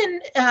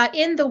women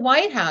in the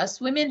White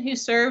House, women who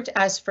served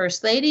as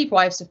First Lady,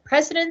 wives of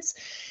presidents,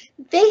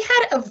 they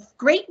had a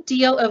great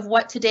deal of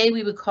what today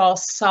we would call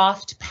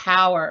soft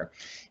power.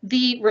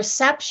 The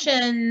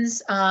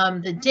receptions,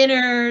 the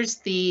dinners,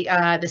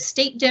 the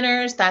state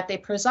dinners that they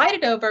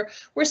presided over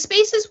were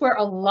spaces where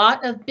a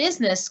lot of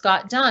business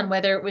got done,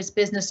 whether it was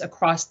business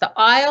across the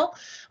aisle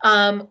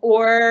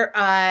or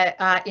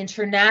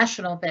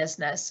international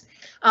business.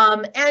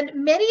 And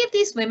many of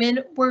these women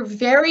were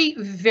very,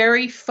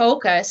 very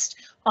focused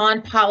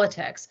on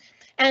politics.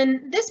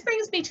 And this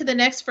brings me to the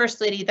next First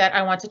Lady that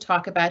I want to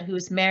talk about,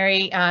 who's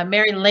Mary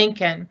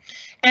Lincoln.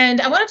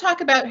 And I want to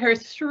talk about her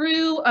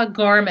through a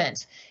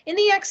garment. In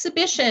the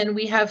exhibition,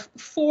 we have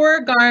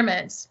 4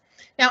 garments.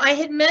 Now, I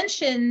had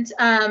mentioned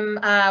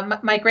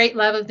my great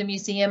love of the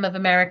Museum of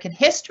American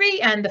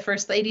History and the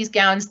First Lady's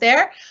gowns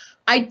there.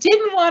 I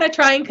didn't want to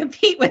try and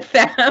compete with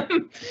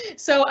them,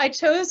 so I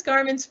chose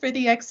garments for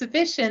the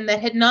exhibition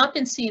that had not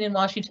been seen in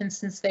Washington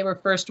since they were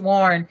first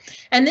worn.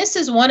 And this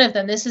is one of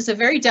them. This is a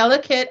very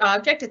delicate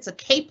object. It's a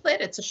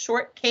capelet. It's a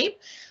short cape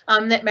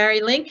that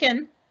Mary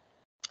Lincoln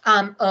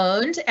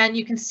owned, and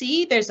you can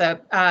see there's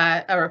a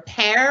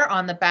repair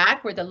on the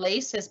back where the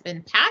lace has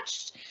been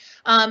patched.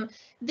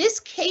 This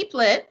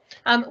capelet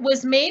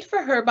was made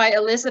for her by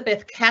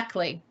Elizabeth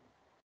Keckley.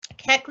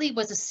 Keckley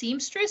was a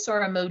seamstress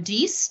or a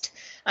modiste.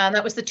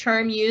 That was the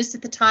term used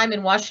at the time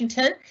in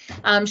Washington.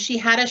 She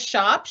had a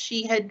shop.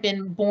 She had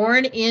been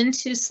born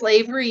into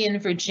slavery in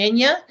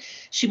Virginia.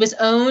 She was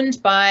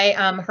owned by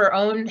her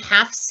own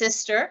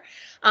half-sister.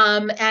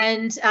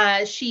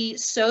 And she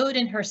sewed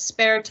in her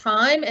spare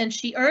time, and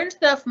she earned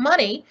enough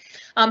money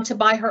to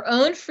buy her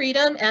own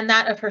freedom and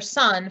that of her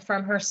son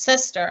from her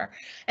sister.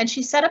 And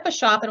she set up a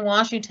shop in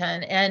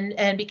Washington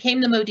and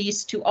became the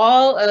modiste to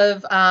all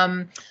of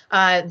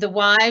the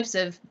wives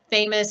of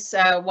famous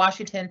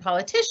Washington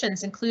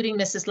politicians, including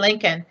Mrs.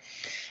 Lincoln.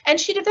 And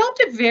she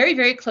developed a very,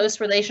 very close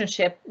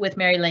relationship with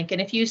Mary Lincoln.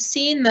 If you've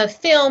seen the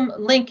film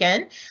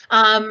Lincoln,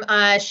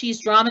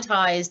 she's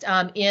dramatized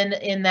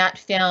in that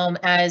film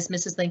as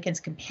Mrs. Lincoln's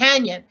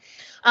companion.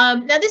 Now,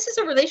 this is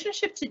a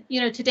relationship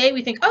today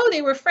we think, oh,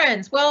 they were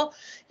friends. Well,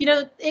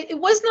 it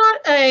was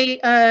not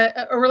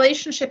a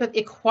relationship of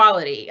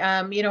equality.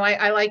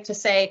 I like to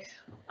say,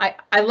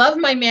 I love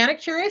my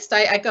manicurist.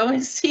 I go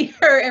and see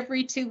her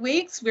every 2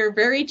 weeks. We're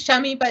very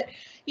chummy, but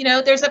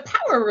there's a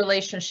power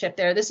relationship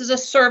there. This is a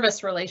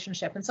service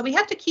relationship. And so we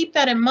have to keep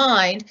that in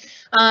mind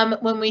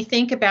when we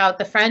think about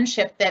the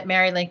friendship that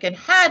Mary Lincoln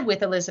had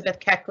with Elizabeth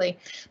Keckley.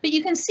 But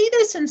you can see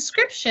this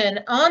inscription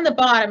on the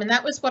bottom, and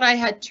that was what I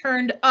had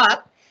turned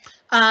up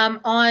on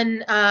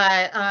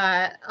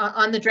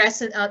the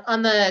dress,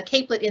 on the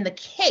capelet in the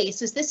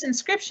case, is this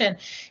inscription.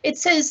 It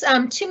says, to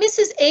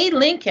Mrs. A.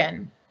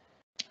 Lincoln,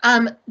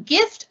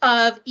 gift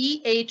of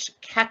E.H.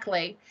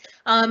 Keckley.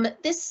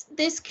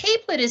 This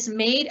capelet is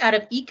made out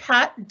of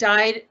ikat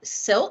dyed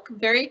silk,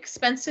 very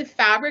expensive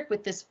fabric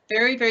with this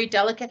very, very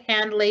delicate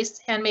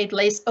handmade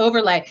lace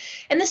overlay.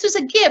 And this was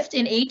a gift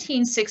in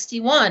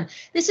 1861.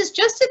 This is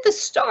just at the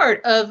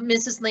start of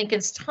Mrs.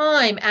 Lincoln's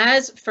time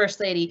as First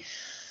Lady.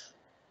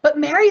 But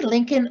Mary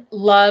Lincoln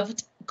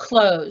loved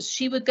clothes.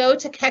 She would go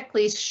to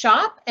Keckley's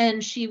shop,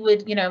 and she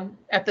would,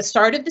 at the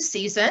start of the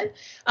season,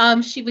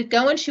 she would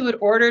go and she would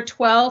order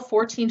 12,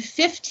 14,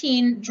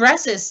 15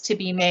 dresses to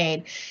be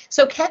made.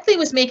 So Keckley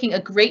was making a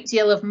great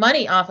deal of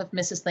money off of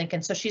Mrs.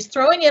 Lincoln. So she's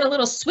throwing in a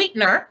little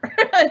sweetener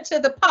to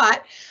the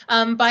pot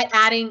by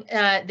adding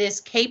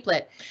this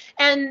capelet.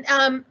 And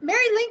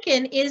Mary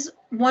Lincoln is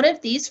one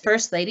of these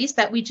first ladies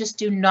that we just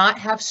do not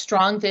have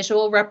strong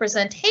visual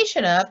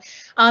representation of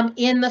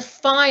in the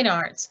fine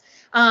arts.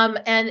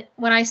 And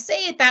when I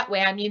say it that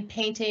way, I mean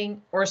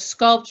painting or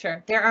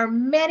sculpture. There are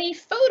many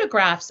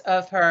photographs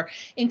of her,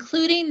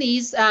 including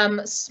these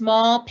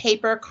small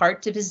paper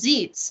carte de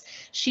visites.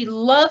 She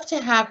loved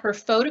to have her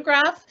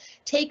photograph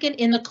taken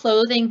in the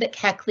clothing that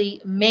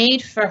Keckley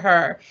made for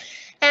her.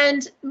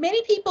 And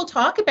many people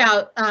talk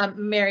about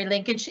Mary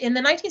Lincoln. In the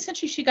 19th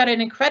century, she got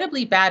an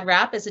incredibly bad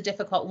rap as a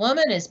difficult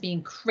woman, as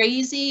being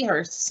crazy.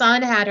 Her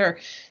son had her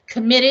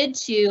committed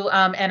to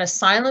an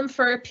asylum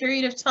for a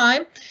period of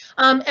time.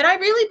 And I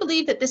really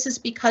believe that this is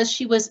because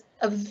she was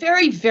a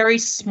very, very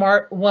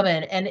smart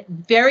woman and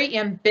very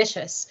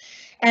ambitious.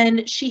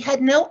 And she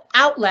had no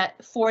outlet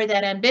for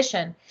that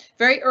ambition.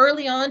 Very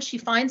early on, she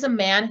finds a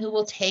man who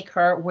will take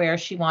her where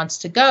she wants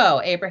to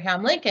go,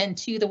 Abraham Lincoln,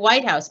 to the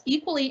White House,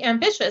 equally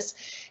ambitious,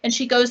 and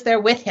she goes there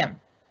with him.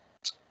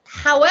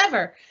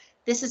 However,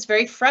 this is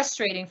very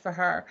frustrating for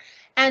her.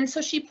 And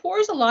so she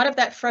pours a lot of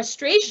that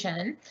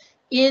frustration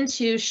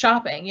into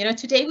shopping.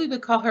 Today we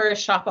would call her a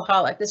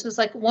shopaholic. This was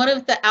like one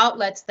of the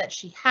outlets that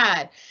she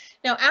had.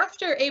 Now,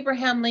 after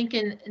Abraham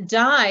Lincoln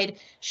died,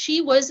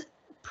 she was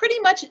pretty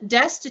much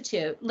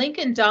destitute.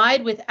 Lincoln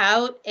died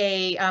without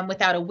a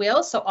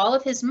will, so all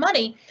of his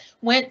money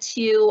went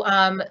to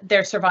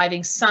their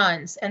surviving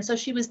sons, and so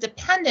she was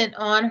dependent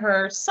on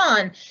her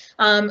son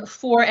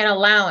for an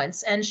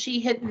allowance, and she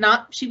had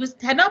not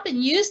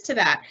been used to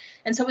that,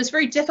 and so it was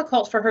very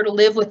difficult for her to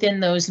live within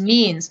those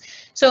means.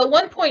 So at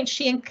one point,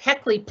 she and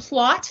Keckley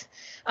plot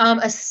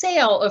a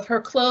sale of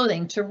her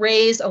clothing to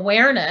raise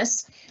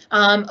awareness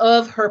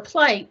of her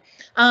plight.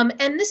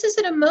 And this is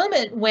at a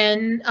moment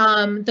when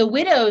the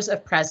widows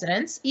of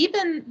presidents,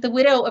 even the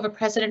widow of a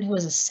president who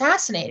was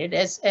assassinated,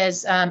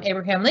 as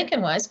Abraham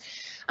Lincoln was,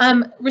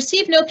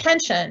 received no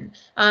pension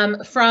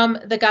from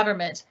the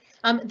government.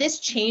 This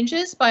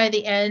changes by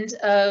the end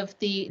of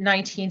the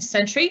 19th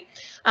century,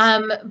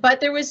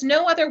 but there was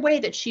no other way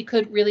that she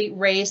could really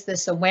raise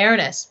this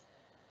awareness.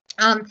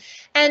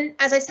 And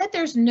as I said,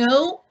 there's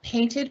no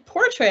painted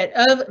portrait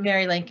of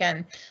Mary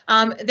Lincoln.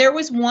 There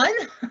was one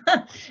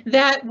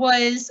that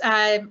was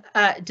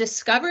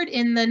discovered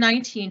in the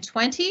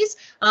 1920s,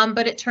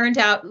 but it turned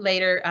out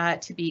later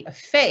to be a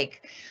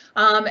fake.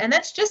 And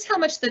that's just how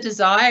much the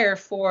desire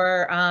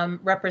for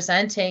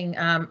representing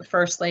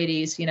first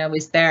ladies,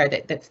 is there,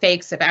 that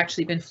fakes have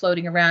actually been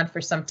floating around for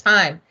some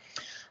time.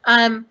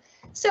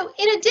 So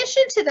in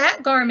addition to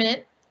that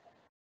garment,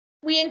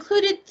 we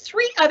included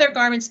 3 other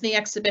garments in the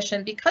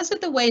exhibition because of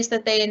the ways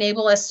that they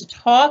enable us to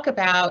talk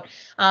about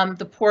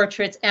the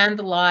portraits and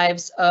the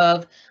lives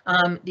of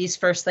these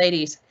first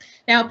ladies.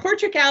 Now, a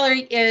portrait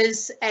gallery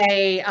is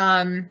a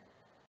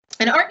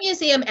an art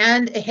museum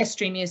and a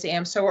history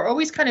museum. So we're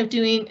always kind of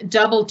doing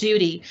double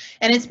duty.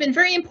 And it's been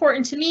very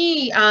important to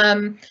me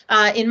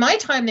in my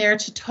time there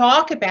to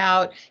talk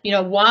about,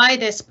 why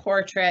this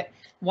portrait,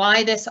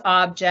 why this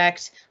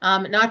object,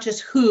 not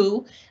just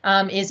who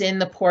is in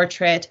the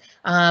portrait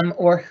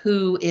or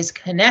who is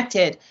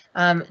connected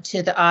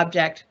to the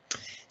object.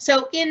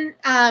 So so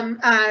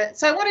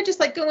I want to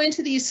just go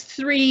into these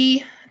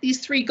three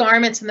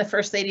garments and the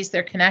First Ladies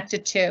they're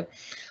connected to.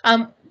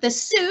 The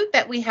suit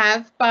that we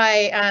have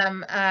by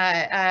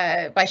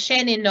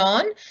Shane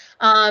Non.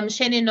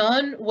 Shane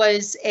Non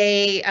was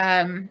a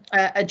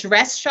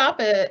dress shop,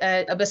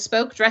 a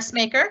bespoke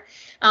dressmaker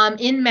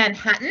in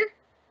Manhattan,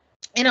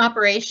 in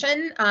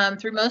operation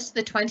through most of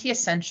the 20th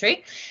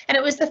century. And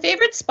it was the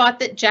favorite spot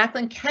that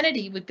Jacqueline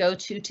Kennedy would go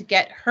to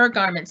get her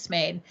garments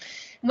made.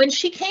 When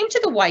she came to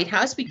the White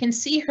House, we can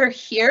see her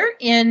here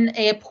in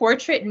a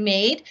portrait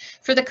made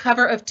for the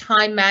cover of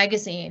Time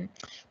magazine.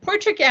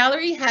 Portrait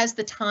Gallery has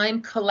the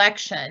Time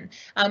collection,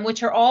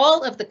 which are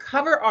all of the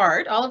cover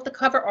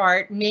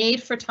art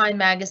made for Time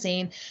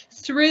magazine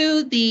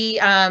through the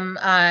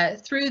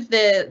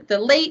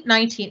late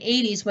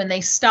 1980s, when they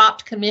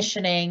stopped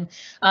commissioning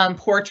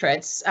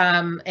portraits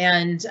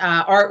and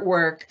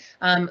artwork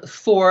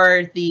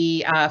for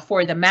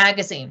the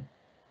magazine.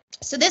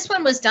 So this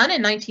one was done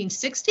in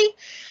 1960,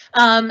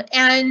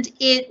 and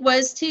it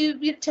was to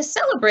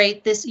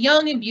celebrate this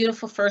young and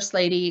beautiful First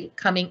Lady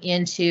coming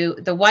into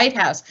the White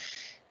House.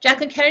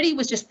 Jacqueline Kennedy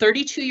was just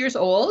 32 years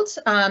old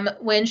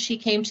when she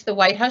came to the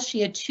White House. She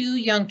had 2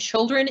 young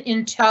children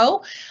in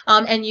tow,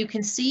 and you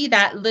can see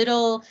that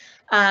little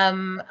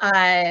pram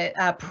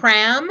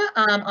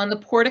on the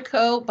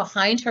portico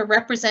behind her,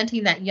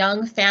 representing that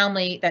young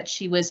family that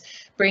she was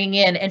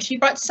bringing in. And she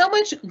brought so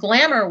much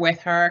glamour with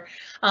her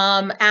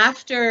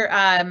after,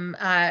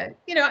 I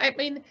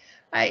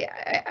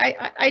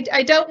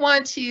don't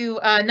want to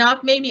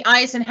knock Mamie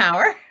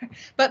Eisenhower,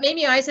 but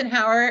Mamie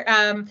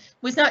Eisenhower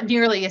was not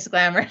nearly as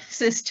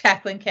glamorous as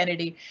Jacqueline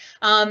Kennedy.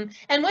 And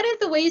one of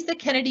the ways that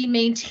Kennedy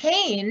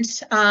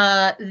maintained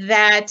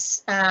that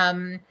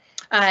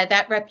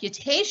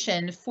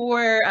reputation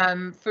for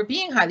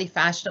being highly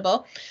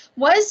fashionable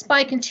was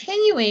by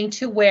continuing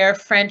to wear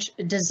French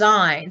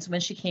designs when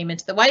she came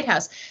into the White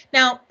House.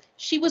 Now,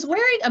 she was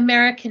wearing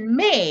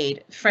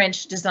American-made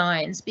French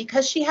designs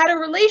because she had a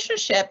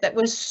relationship that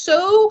was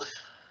so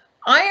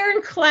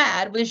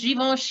ironclad with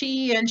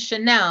Givenchy and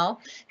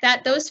Chanel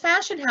that those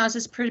fashion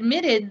houses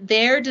permitted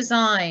their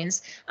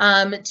designs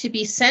to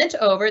be sent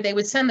over. They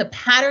would send the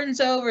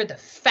patterns over, the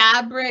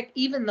fabric,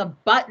 even the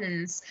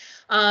buttons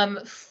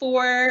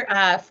for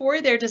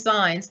their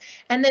designs,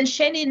 and then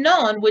Shane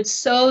Non would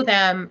sew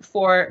them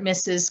for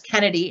Mrs.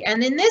 Kennedy.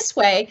 And in this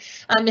way,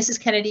 Mrs.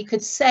 Kennedy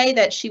could say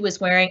that she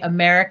was wearing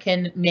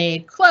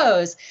American-made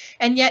clothes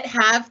and yet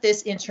have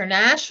this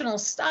international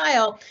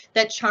style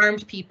that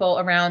charmed people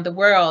around the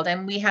world.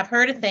 And we have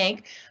her to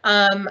thank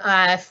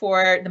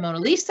for the Mona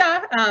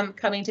Lisa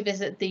coming to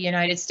visit the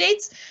United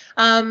States,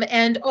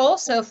 and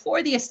also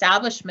for the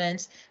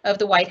establishment of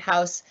the White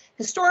House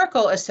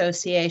Historical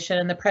Association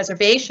and the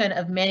preservation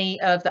of many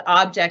of the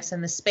objects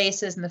and the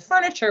spaces and the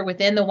furniture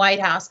within the White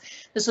House.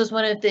 This was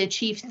one of the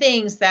chief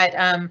things that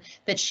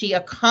that she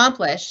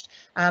accomplished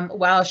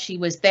while she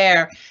was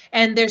there.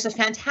 And there's a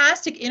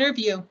fantastic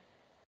interview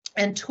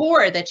and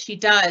tour that she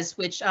does,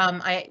 which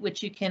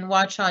you can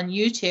watch on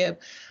YouTube,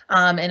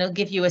 and it'll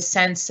give you a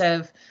sense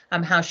of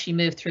how she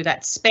moved through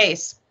that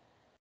space.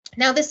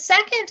 Now, the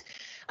second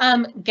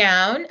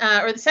gown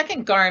or the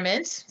second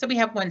garment, so we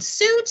have one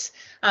suit,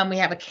 we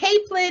have a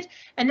capelet,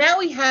 and now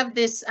we have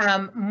this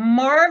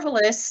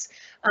marvelous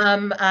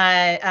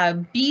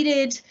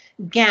beaded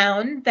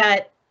gown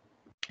that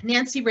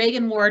Nancy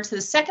Reagan wore to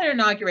the second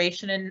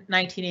inauguration in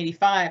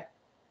 1985.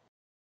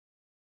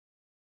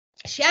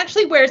 She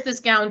actually wears this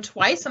gown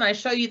twice, and I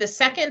show you the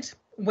second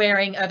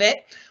wearing of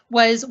it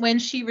was when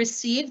she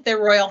received their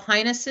Royal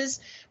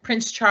Highnesses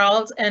Prince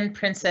Charles and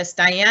Princess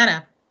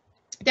Diana.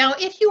 Now,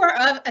 if you are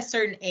of a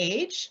certain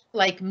age,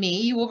 like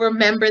me, you will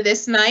remember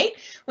this night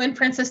when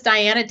Princess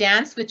Diana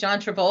danced with John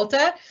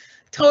Travolta.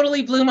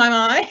 Totally blew my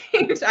mind.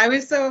 I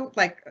was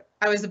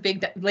a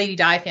big Lady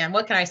Di fan.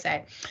 What can I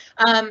say?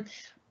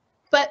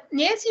 But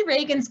Nancy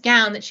Reagan's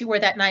gown that she wore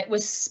that night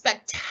was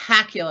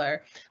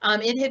spectacular.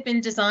 It had been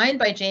designed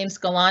by James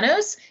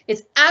Galanos.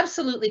 It's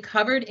absolutely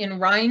covered in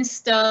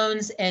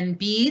rhinestones and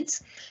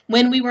beads.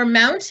 When we were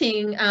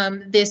mounting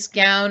this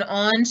gown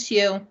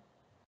onto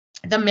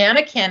the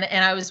mannequin,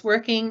 and I was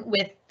working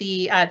with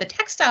the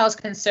textiles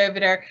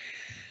conservator,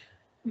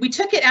 we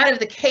took it out of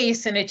the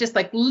case and it just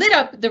lit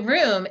up the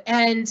room.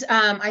 And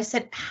I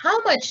said, "How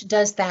much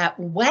does that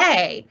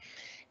weigh?"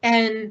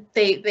 And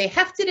they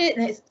hefted it,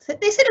 and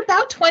they said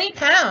about 20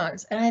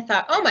 pounds. And I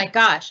thought, oh my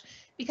gosh,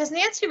 because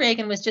Nancy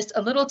Reagan was just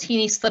a little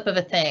teeny slip of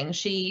a thing.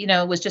 She,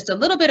 was just a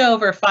little bit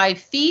over 5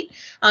 feet.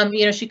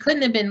 She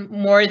couldn't have been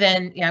more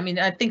than,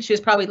 I think she was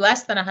probably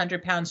less than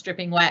 100 pounds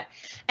dripping wet.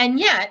 And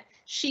yet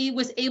she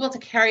was able to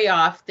carry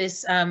off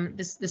this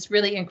this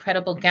really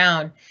incredible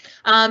gown.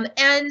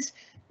 And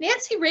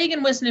Nancy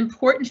Reagan was an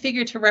important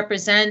figure to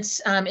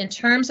represent in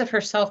terms of her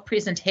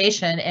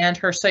self-presentation and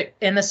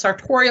the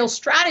sartorial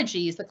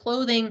strategies, the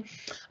clothing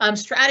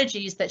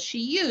strategies that she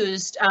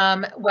used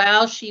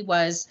while she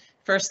was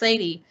First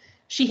Lady.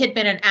 She had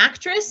been an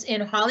actress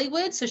in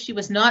Hollywood, so she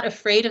was not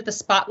afraid of the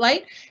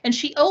spotlight, and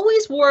she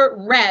always wore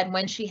red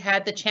when she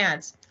had the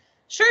chance.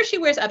 Sure, she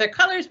wears other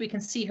colors. We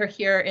can see her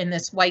here in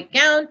this white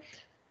gown,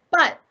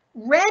 but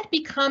red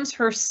becomes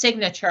her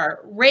signature.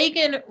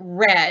 Reagan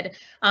red.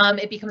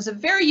 It becomes a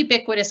very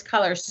ubiquitous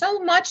color, so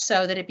much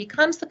so that it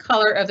becomes the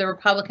color of the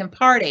Republican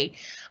Party.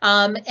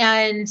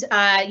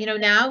 You know,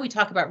 now we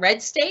talk about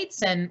red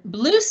states and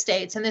blue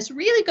states, and this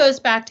really goes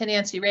back to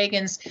Nancy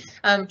Reagan's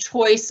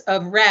choice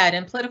of red.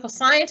 And political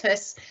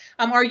scientists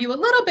argue a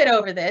little bit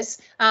over this,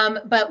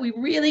 but we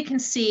really can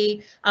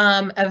see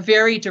a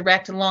very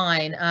direct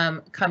line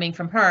coming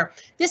from her.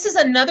 This is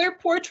another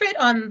portrait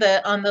on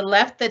the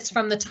left that's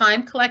from the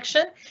Time collection.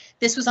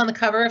 This was on the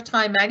cover of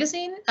Time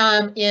magazine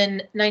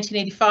in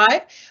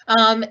 1985,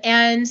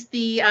 and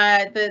the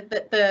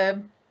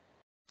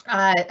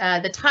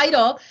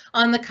title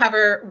on the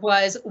cover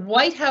was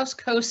White House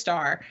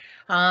Co-Star.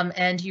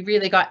 And you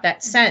really got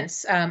that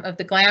sense of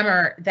the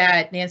glamour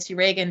that Nancy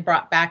Reagan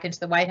brought back into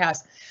the White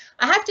House.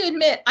 I have to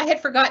admit, I had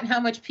forgotten how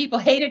much people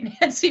hated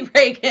Nancy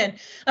Reagan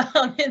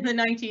in the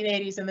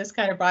 1980s, and this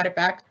kind of brought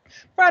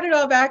it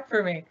all back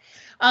for me.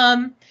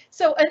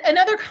 So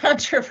another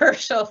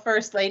controversial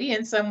First Lady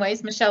in some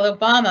ways, Michelle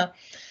Obama.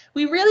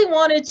 We really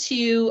wanted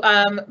to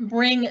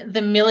bring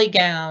the Millie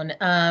gown,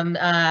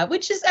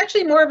 which is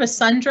actually more of a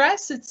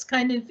sundress. It's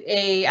kind of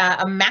a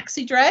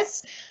maxi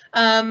dress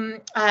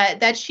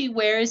that she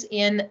wears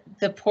in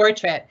the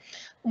portrait.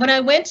 When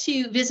I went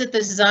to visit the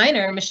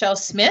designer, Michelle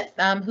Smith,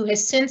 who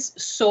has since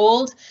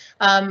sold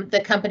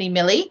the company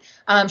Millie,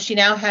 she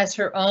now has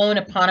her own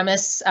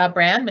eponymous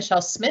brand,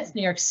 Michelle Smith,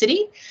 New York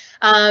City.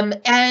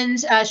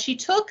 And she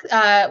took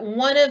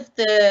one of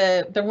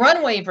the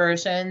runway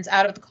versions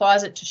out of the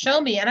closet to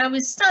show me, and I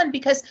was stunned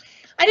because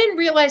I didn't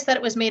realize that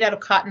it was made out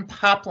of cotton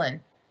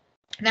poplin.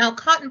 Now,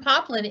 cotton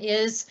poplin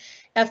is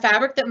a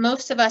fabric that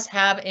most of us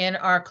have in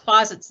our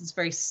closets. It's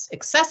very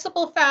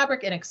accessible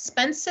fabric,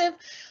 inexpensive.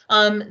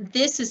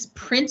 This is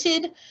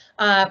printed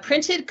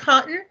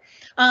cotton,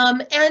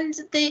 and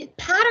the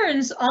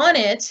patterns on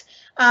it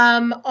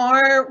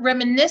are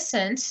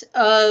reminiscent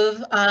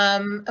of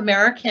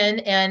American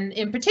and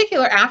in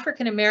particular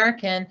African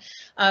American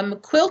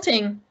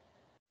quilting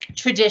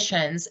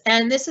traditions.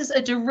 And this is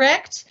a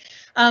direct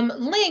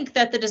link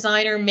that the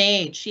designer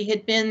made. She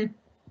had been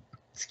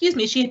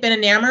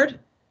enamored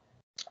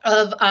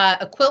of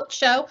a quilt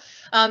show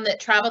that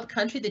traveled the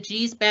country, the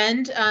Gee's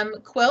Bend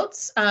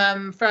quilts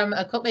from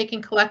a quilt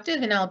making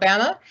collective in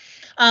Alabama.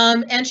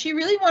 And she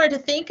really wanted to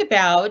think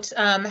about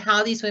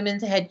how these women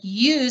had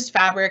used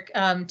fabric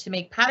to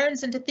make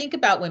patterns and to think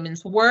about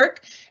women's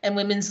work and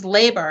women's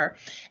labor.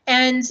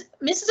 And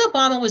Mrs.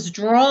 Obama was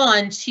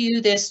drawn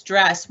to this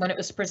dress when it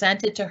was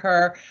presented to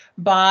her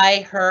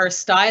by her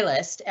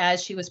stylist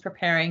as she was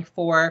preparing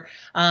for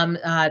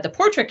the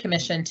portrait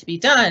commission to be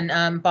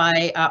done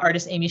by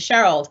artist Amy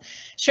Sherald.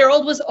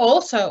 Sherald was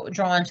also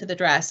drawn to the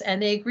dress,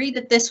 and they agreed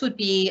that this would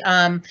be,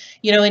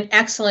 you know, an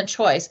excellent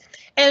choice.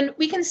 And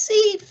we can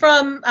see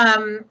from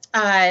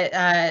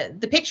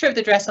the picture of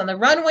the dress on the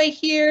runway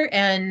here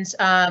and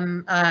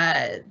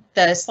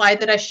the slide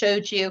that I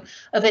showed you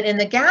of it in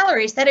the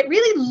galleries that it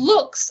really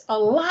looks a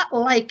lot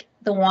like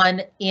the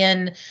one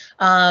in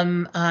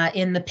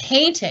the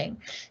painting,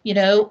 you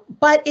know,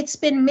 but it's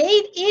been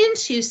made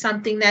into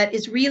something that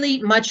is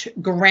really much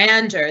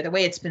grander. The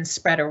way it's been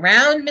spread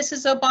around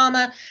Mrs.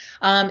 Obama,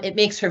 it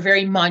makes her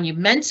very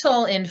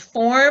monumental in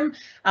form.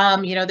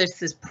 You know, there's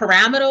this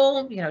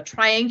pyramidal, you know,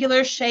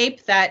 triangular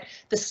shape that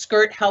the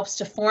skirt helps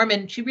to form,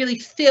 and she really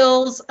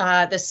fills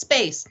the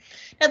space.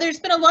 Now, there's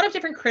been a lot of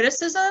different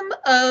criticism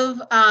of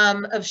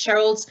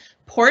Sherald's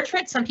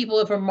portrait. Some people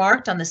have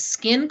remarked on the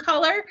skin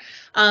color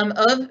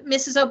of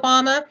Mrs.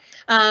 Obama,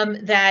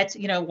 that,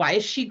 you know, why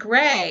is she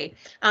gray?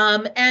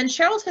 And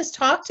Sherald has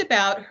talked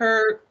about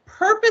her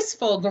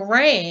purposeful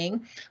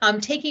graying,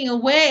 taking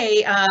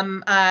away,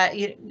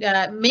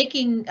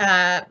 making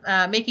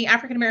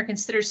African-American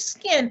sitters'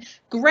 skin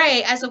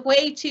gray as a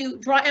way to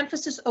draw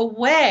emphasis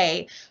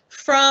away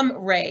from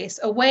race,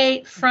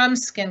 away from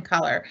skin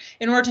color,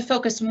 in order to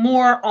focus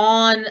more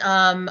on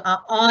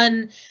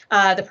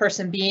the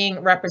person being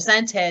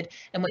represented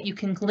and what you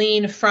can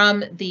glean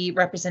from the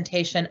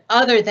representation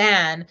other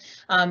than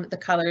the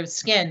color of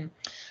skin.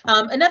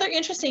 Another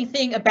interesting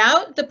thing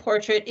about the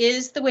portrait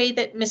is the way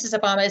that Mrs.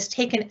 Obama is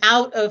taken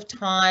out of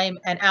time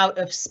and out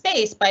of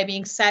space by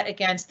being set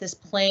against this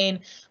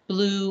plain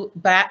blue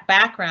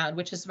background,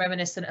 which is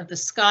reminiscent of the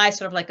sky,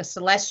 sort of like a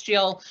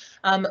celestial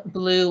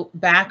blue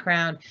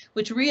background,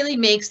 which really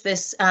makes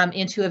this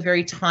into a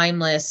very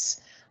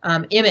timeless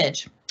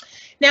image.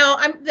 Now,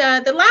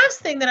 the last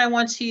thing that I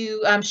want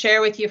to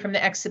share with you from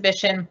the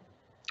exhibition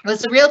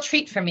was a real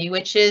treat for me,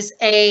 which is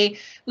a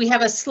we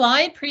have a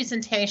slide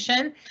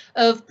presentation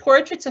of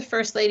portraits of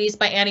First Ladies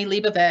by Annie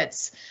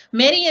Leibovitz.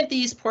 Many of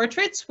these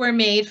portraits were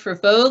made for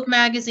Vogue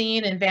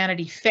magazine and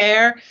Vanity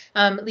Fair.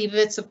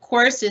 Leibovitz, of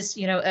course, is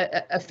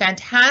a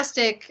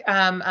fantastic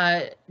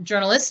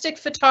journalistic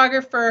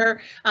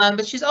photographer,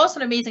 but she's also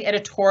an amazing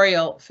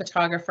editorial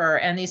photographer.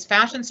 And these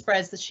fashion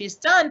spreads that she's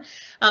done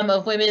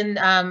of women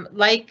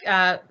like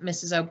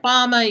Mrs.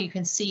 Obama, you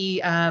can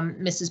see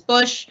Mrs.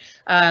 Bush,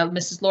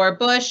 Mrs. Laura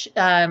Bush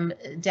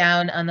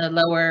down on the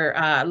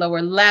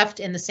lower left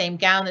in the same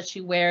gown that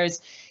she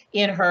wears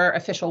in her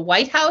official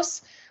White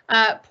House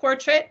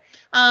portrait.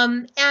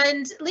 And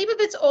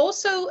Leibovitz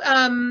also,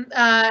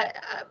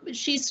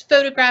 she's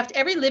photographed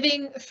every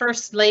living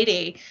First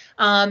Lady,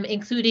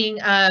 including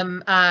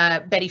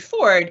Betty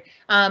Ford,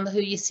 who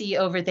you see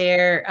over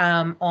there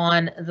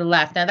on the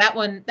left. Now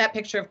that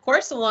picture, of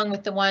course, along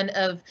with the one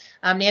of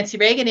Nancy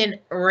Reagan in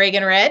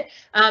Reagan Red,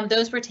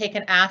 those were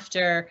taken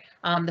after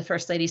the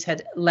First Ladies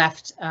had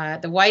left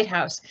the White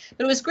House.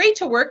 But it was great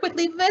to work with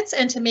Leibovitz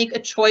and to make a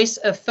choice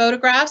of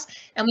photographs,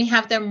 and we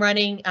have them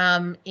running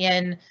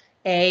in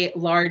a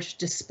large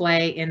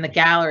display in the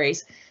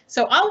galleries.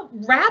 So I'll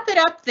wrap it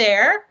up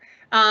there,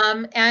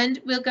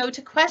 and we'll go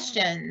to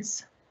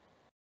questions.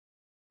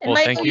 And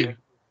well, Michael, thank you.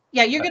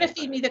 Yeah, you're going to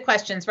feed me the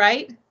questions,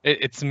 right?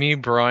 It's me,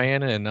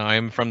 Brian, and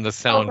I'm from the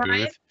sound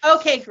booth.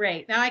 Okay,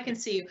 great. Now I can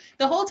see you.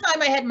 The whole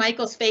time I had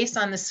Michael's face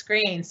on the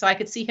screen, so I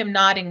could see him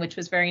nodding, which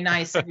was very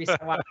nice every so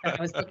often.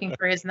 I was looking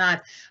for his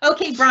nod.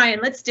 Okay, Brian,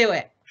 let's do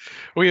it.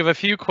 We have a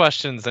few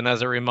questions, and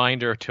as a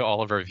reminder to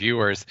all of our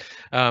viewers,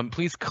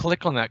 please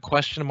click on that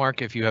question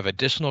mark if you have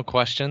additional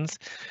questions.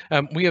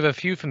 We have a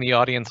few from the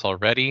audience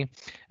already.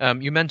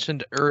 You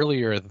mentioned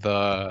earlier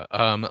the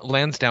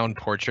Lansdowne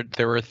portrait.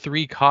 There were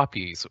 3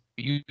 copies.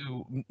 You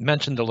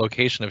mentioned the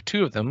location of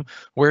 2 of them.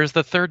 Where is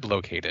the 3rd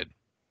located?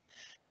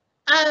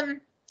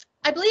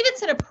 I believe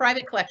it's in a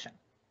private collection.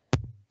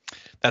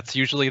 That's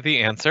usually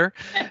the answer.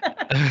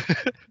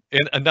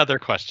 And another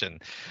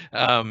question,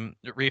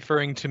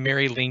 referring to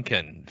Mary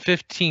Lincoln,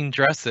 15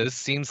 dresses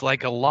seems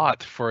like a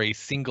lot for a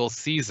single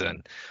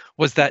season.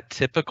 Was that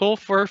typical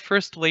for a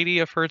First Lady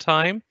of her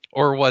time,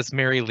 or was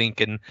Mary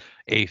Lincoln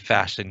a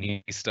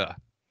fashionista?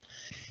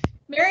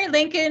 Mary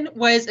Lincoln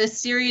was a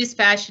serious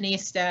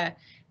fashionista,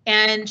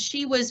 and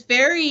she was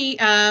very,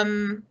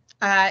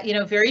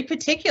 very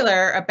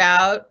particular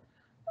about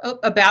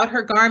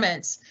her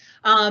garments.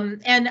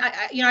 And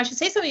I should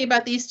say something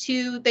about these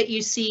 2 that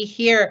you see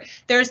here.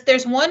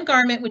 There's one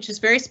garment which is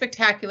very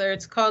spectacular.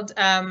 It's called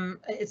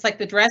it's like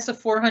the dress of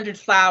 400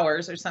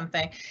 flowers or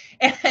something,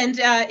 and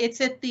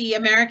it's at the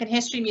American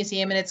History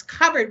Museum, and it's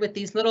covered with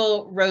these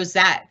little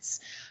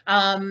rosettes.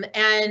 And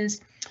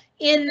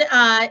in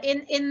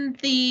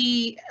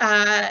the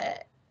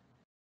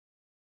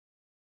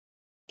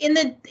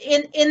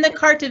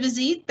carte de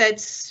visite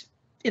that's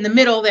in the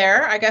middle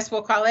there, I guess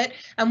we'll call it,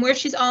 where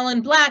she's all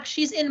in black,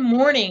 she's in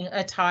mourning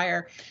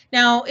attire.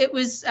 Now, it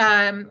was,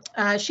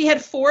 she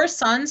had 4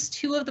 sons,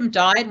 2 of them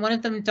died. One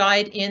of them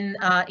died in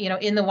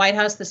the White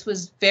House. This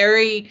was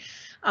very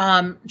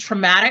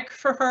traumatic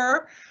for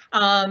her.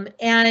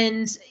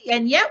 And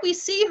yet we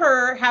see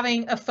her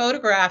having a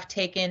photograph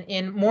taken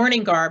in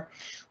mourning garb.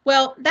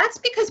 Well, that's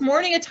because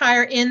mourning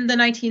attire in the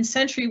 19th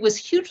century was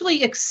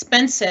hugely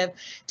expensive.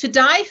 To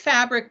dye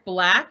fabric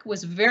black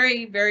was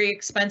very, very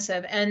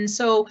expensive. And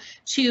so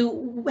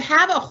to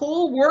have a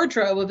whole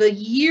wardrobe of a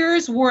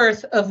year's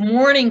worth of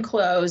mourning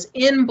clothes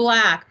in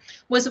black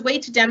was a way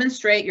to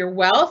demonstrate your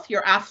wealth,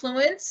 your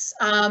affluence,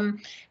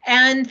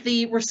 and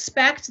the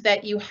respect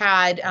that you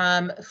had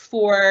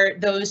for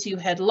those you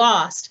had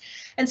lost.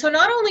 And so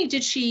not only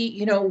did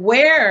she,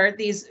 wear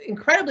these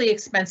incredibly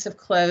expensive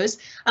clothes,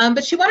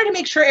 but she wanted to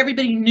make sure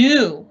everybody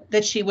knew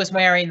that she was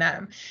wearing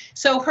them.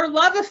 So her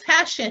love of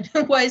fashion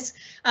was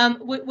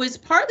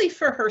partly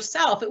for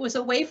herself. It was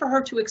a way for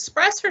her to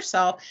express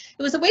herself.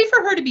 It was a way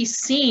for her to be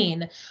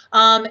seen,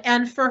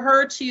 and for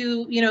her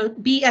to,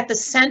 be at the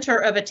center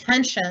of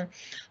attention.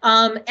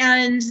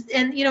 And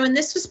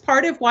this was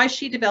part of why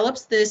she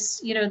develops this,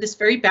 this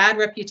very bad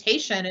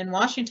reputation in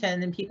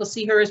Washington, and people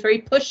see her as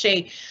very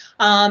pushy,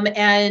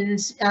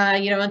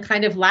 and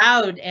kind of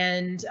loud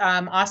and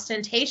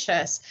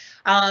ostentatious.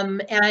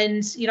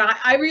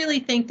 I really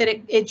think that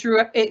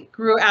it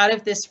grew out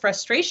of this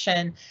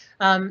frustration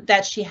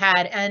that she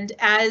had. And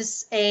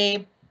as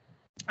a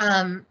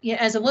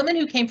woman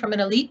who came from an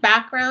elite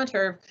background,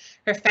 her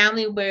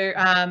family were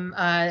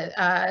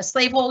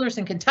slaveholders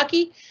in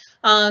Kentucky.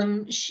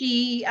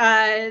 She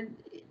had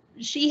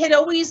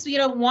always,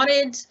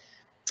 wanted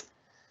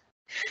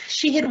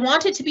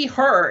to be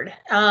heard,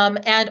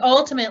 and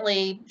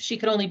ultimately she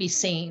could only be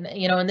seen,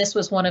 and this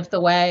was one of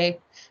the ways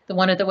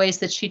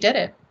that she did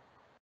it.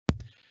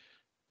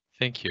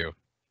 Thank you.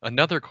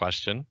 Another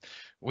question.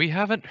 We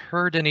haven't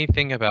heard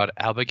anything about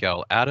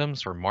Abigail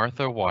Adams or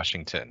Martha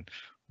Washington.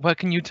 What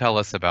can you tell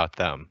us about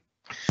them?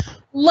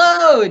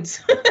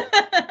 Loads.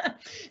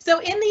 So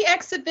in the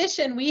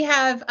exhibition, we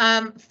have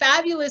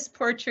fabulous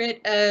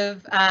portrait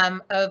of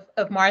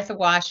Martha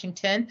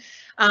Washington,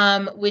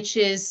 which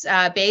is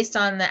based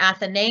on the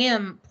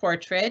Athenaeum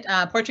portrait.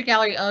 Portrait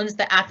Gallery owns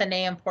the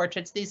Athenaeum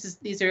portraits. This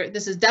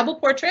is double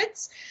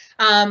portraits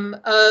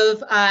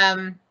of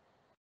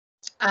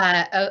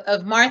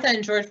Martha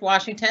and George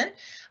Washington.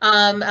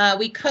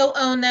 We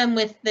co-own them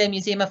with the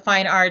Museum of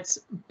Fine Arts,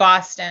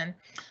 Boston.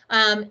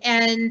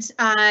 And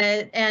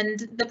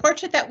the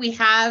portrait that we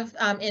have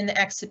in the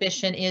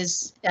exhibition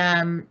is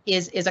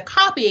a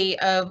copy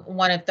of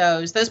one of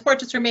those. Those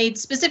portraits were made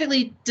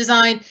specifically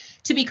designed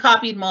to be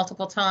copied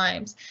multiple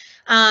times.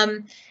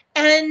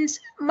 And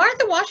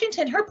Martha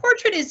Washington, her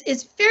portrait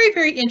is very,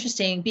 very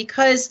interesting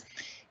because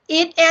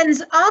it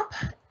ends up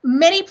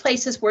many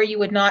places where you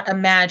would not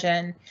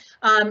imagine.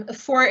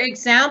 For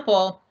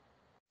example,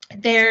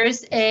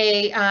 there's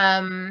a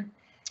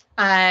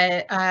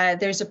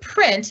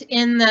print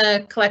in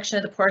the collection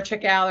of the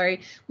Portrait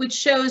Gallery which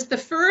shows the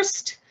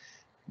first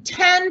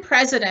 10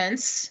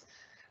 presidents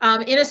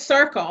in a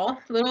circle,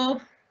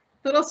 little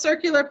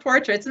circular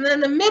portraits, and then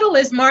the middle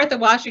is Martha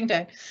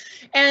Washington,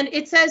 and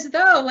it's as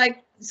though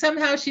like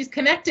somehow she's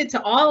connected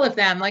to all of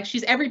them, like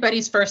she's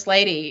everybody's first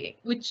lady,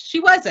 which she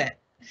wasn't.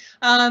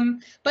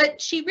 But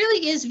she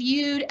really is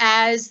viewed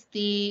as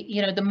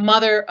the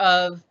mother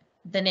of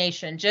the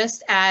nation,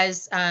 just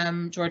as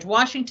George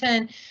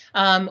Washington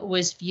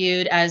was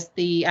viewed as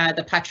the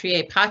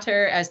patriae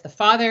pater, as the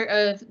father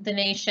of the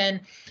nation.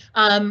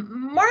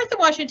 Martha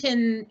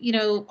Washington,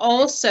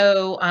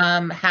 also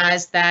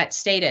has that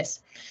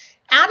status.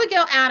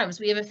 Abigail Adams,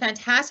 we have a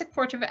fantastic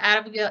portrait of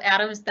Abigail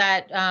Adams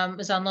that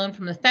was on loan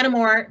from the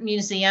Fenimore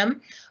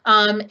Museum,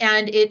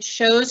 and it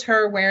shows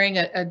her wearing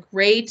a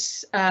great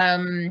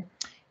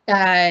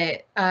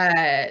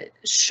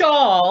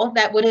shawl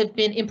that would have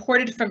been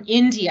imported from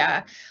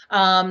India.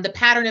 The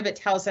pattern of it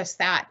tells us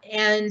that,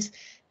 and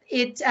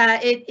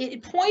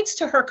it points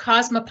to her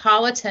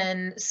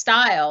cosmopolitan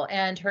style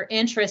and her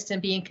interest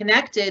in being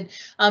connected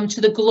to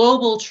the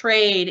global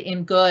trade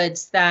in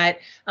goods that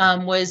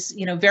was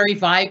very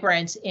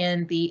vibrant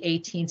in the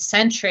 18th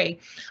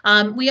century.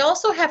 We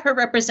also have her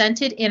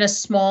represented in a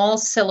small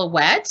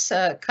silhouette,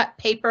 a cut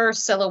paper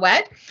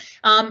silhouette,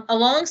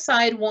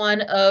 alongside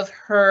one of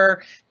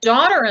her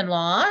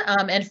daughter-in-law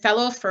and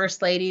fellow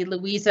First Lady,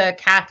 Louisa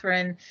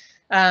Catherine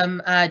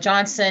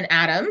Johnson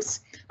Adams.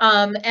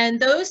 And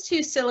those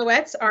two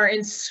silhouettes are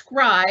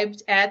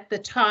inscribed at the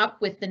top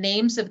with the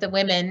names of the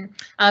women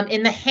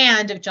in the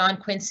hand of John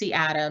Quincy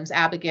Adams,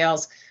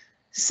 Abigail's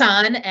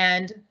son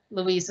and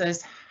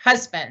Louisa's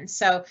husband.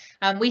 So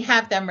we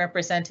have them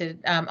represented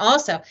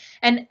also.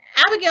 And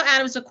Abigail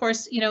Adams, of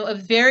course, a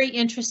very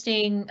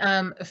interesting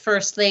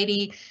First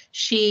Lady.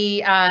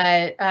 She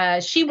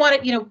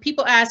wanted,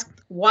 people ask,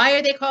 why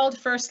are they called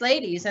First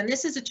Ladies? And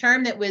this is a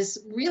term that was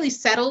really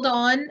settled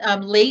on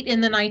late in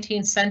the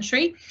 19th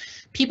century.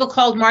 People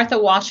called Martha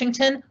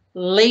Washington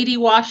Lady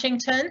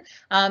Washington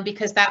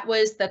because that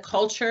was the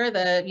culture,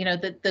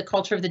 the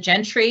culture of the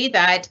gentry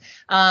that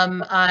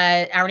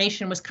our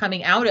nation was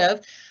coming out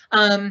of.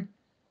 And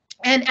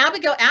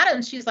Abigail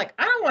Adams, she's like,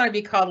 I don't want to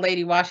be called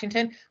Lady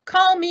Washington.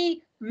 Call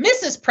me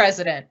Mrs.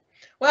 President.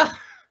 Well,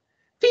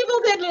 people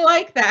didn't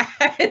like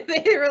that.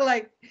 They were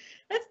like,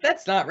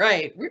 that's not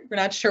right. We're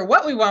not sure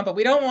what we want, but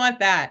we don't want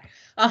that.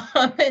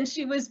 And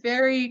she was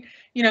very,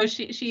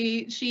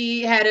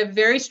 she had a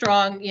very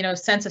strong,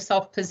 sense of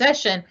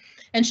self-possession.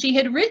 And she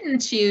had written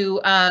to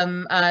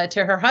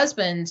her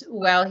husband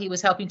while he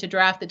was helping to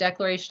draft the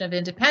Declaration of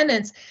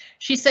Independence.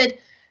 She said,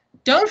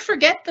 don't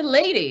forget the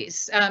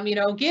ladies,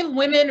 give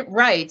women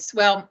rights.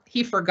 Well,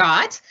 he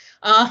forgot,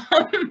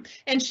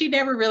 and she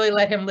never really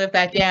let him live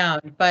that down.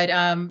 But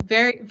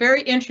very,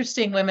 very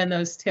interesting women,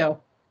 those two.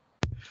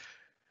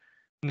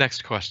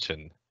 Next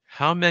question.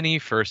 How many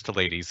First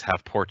Ladies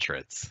have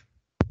portraits?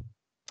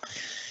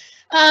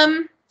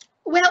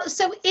 Well,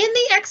 so in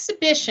the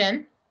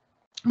exhibition,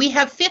 we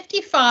have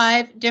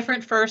 55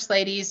 different First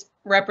Ladies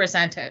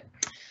represented.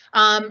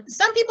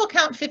 Some people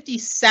count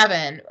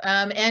 57,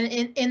 and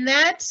in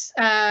that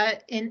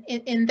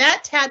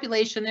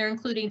tabulation, they're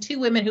including 2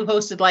 women who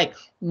hosted like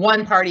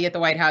one party at the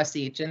White House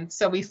each, and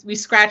so we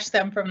scratched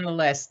them from the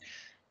list.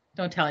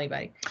 Don't tell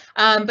anybody.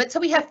 But so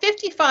we have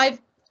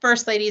 55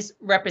 First Ladies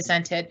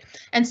represented,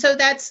 and so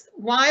that's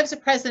wives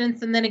of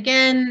presidents, and then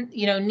again,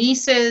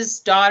 nieces,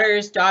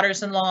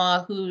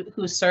 daughters-in-law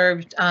who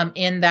served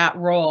in that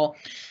role.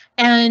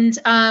 And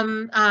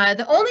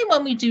the only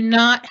one we do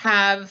not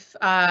have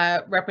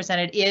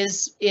represented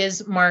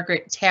is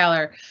Margaret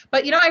Taylor.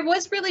 But, I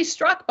was really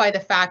struck by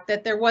the fact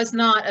that there was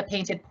not a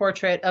painted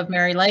portrait of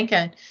Mary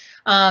Lincoln.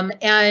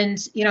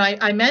 And,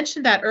 I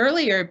mentioned that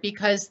earlier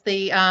because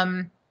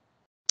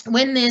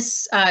when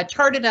this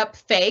charted up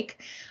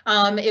fake,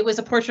 it was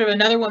a portrait of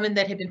another woman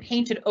that had been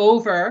painted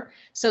over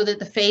so that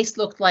the face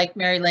looked like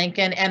Mary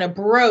Lincoln, and a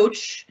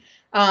brooch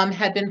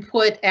had been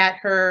put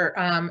at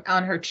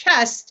on her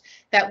chest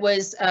that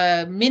was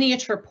a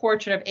miniature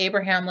portrait of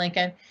Abraham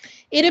Lincoln.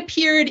 It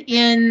appeared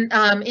in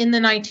the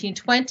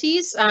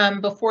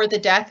 1920s, before the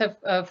death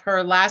of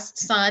her last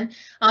son,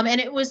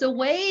 and it was a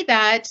way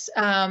that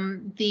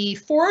the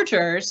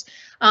forgers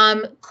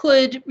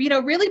could,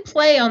 really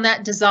play on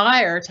that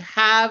desire to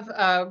have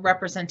a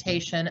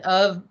representation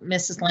of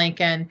Mrs.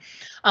 Lincoln.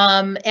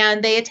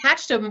 And they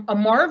attached a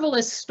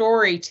marvelous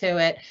story to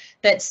it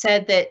that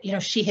said that,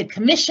 she had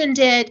commissioned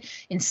it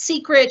in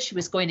secret. She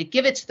was going to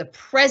give it to the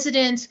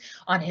president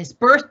on his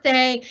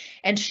birthday,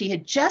 and she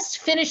had just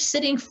finished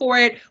sitting for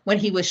it when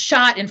he was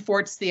shot in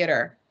Ford's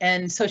Theater.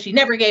 And so she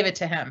never gave it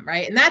to him,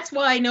 right? And that's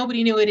why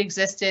nobody knew it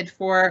existed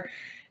for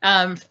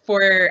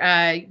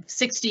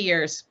 60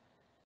 years.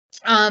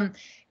 Or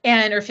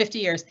 50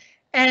 years.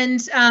 And,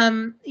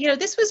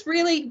 this was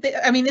really,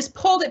 this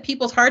pulled at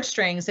people's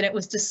heartstrings, and it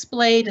was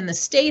displayed in the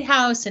State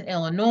House in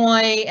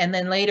Illinois, and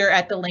then later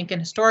at the Lincoln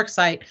Historic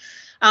Site.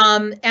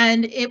 And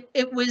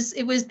it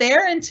was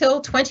there until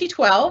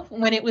 2012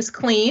 when it was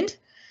cleaned.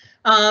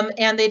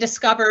 And they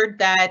discovered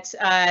that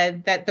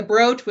that the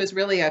brooch was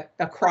really a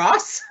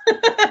cross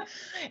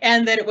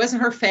and that it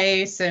wasn't her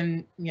face,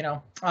 and,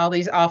 all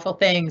these awful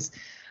things.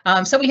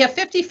 So we have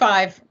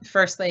 55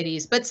 First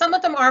Ladies, but some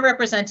of them are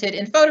represented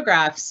in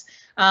photographs,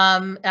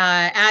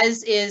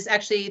 as is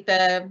actually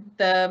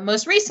the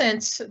most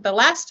recent, the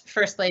last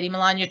First Lady,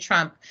 Melania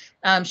Trump.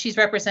 She's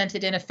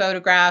represented in a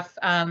photograph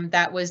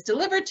that was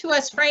delivered to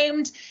us,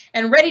 framed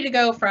and ready to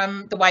go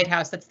from the White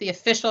House. That's the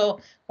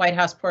official White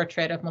House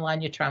portrait of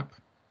Melania Trump.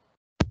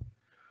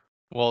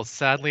 Well,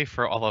 sadly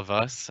for all of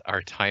us,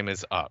 our time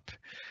is up.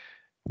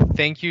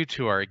 Thank you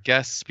to our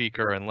guest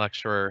speaker and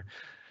lecturer,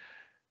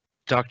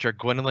 Dr.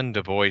 Gwendolyn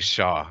DuBois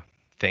Shaw.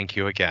 Thank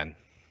you again.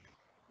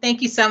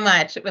 Thank you so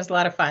much. It was a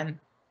lot of fun.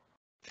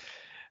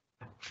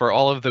 For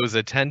all of those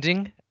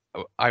attending,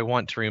 I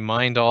want to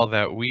remind all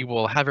that we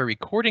will have a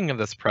recording of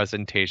this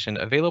presentation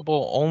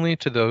available only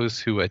to those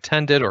who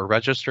attended or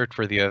registered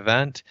for the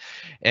event.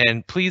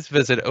 And please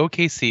visit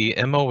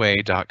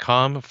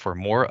okcmoa.com for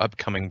more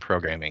upcoming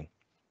programming.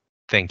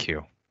 Thank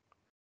you.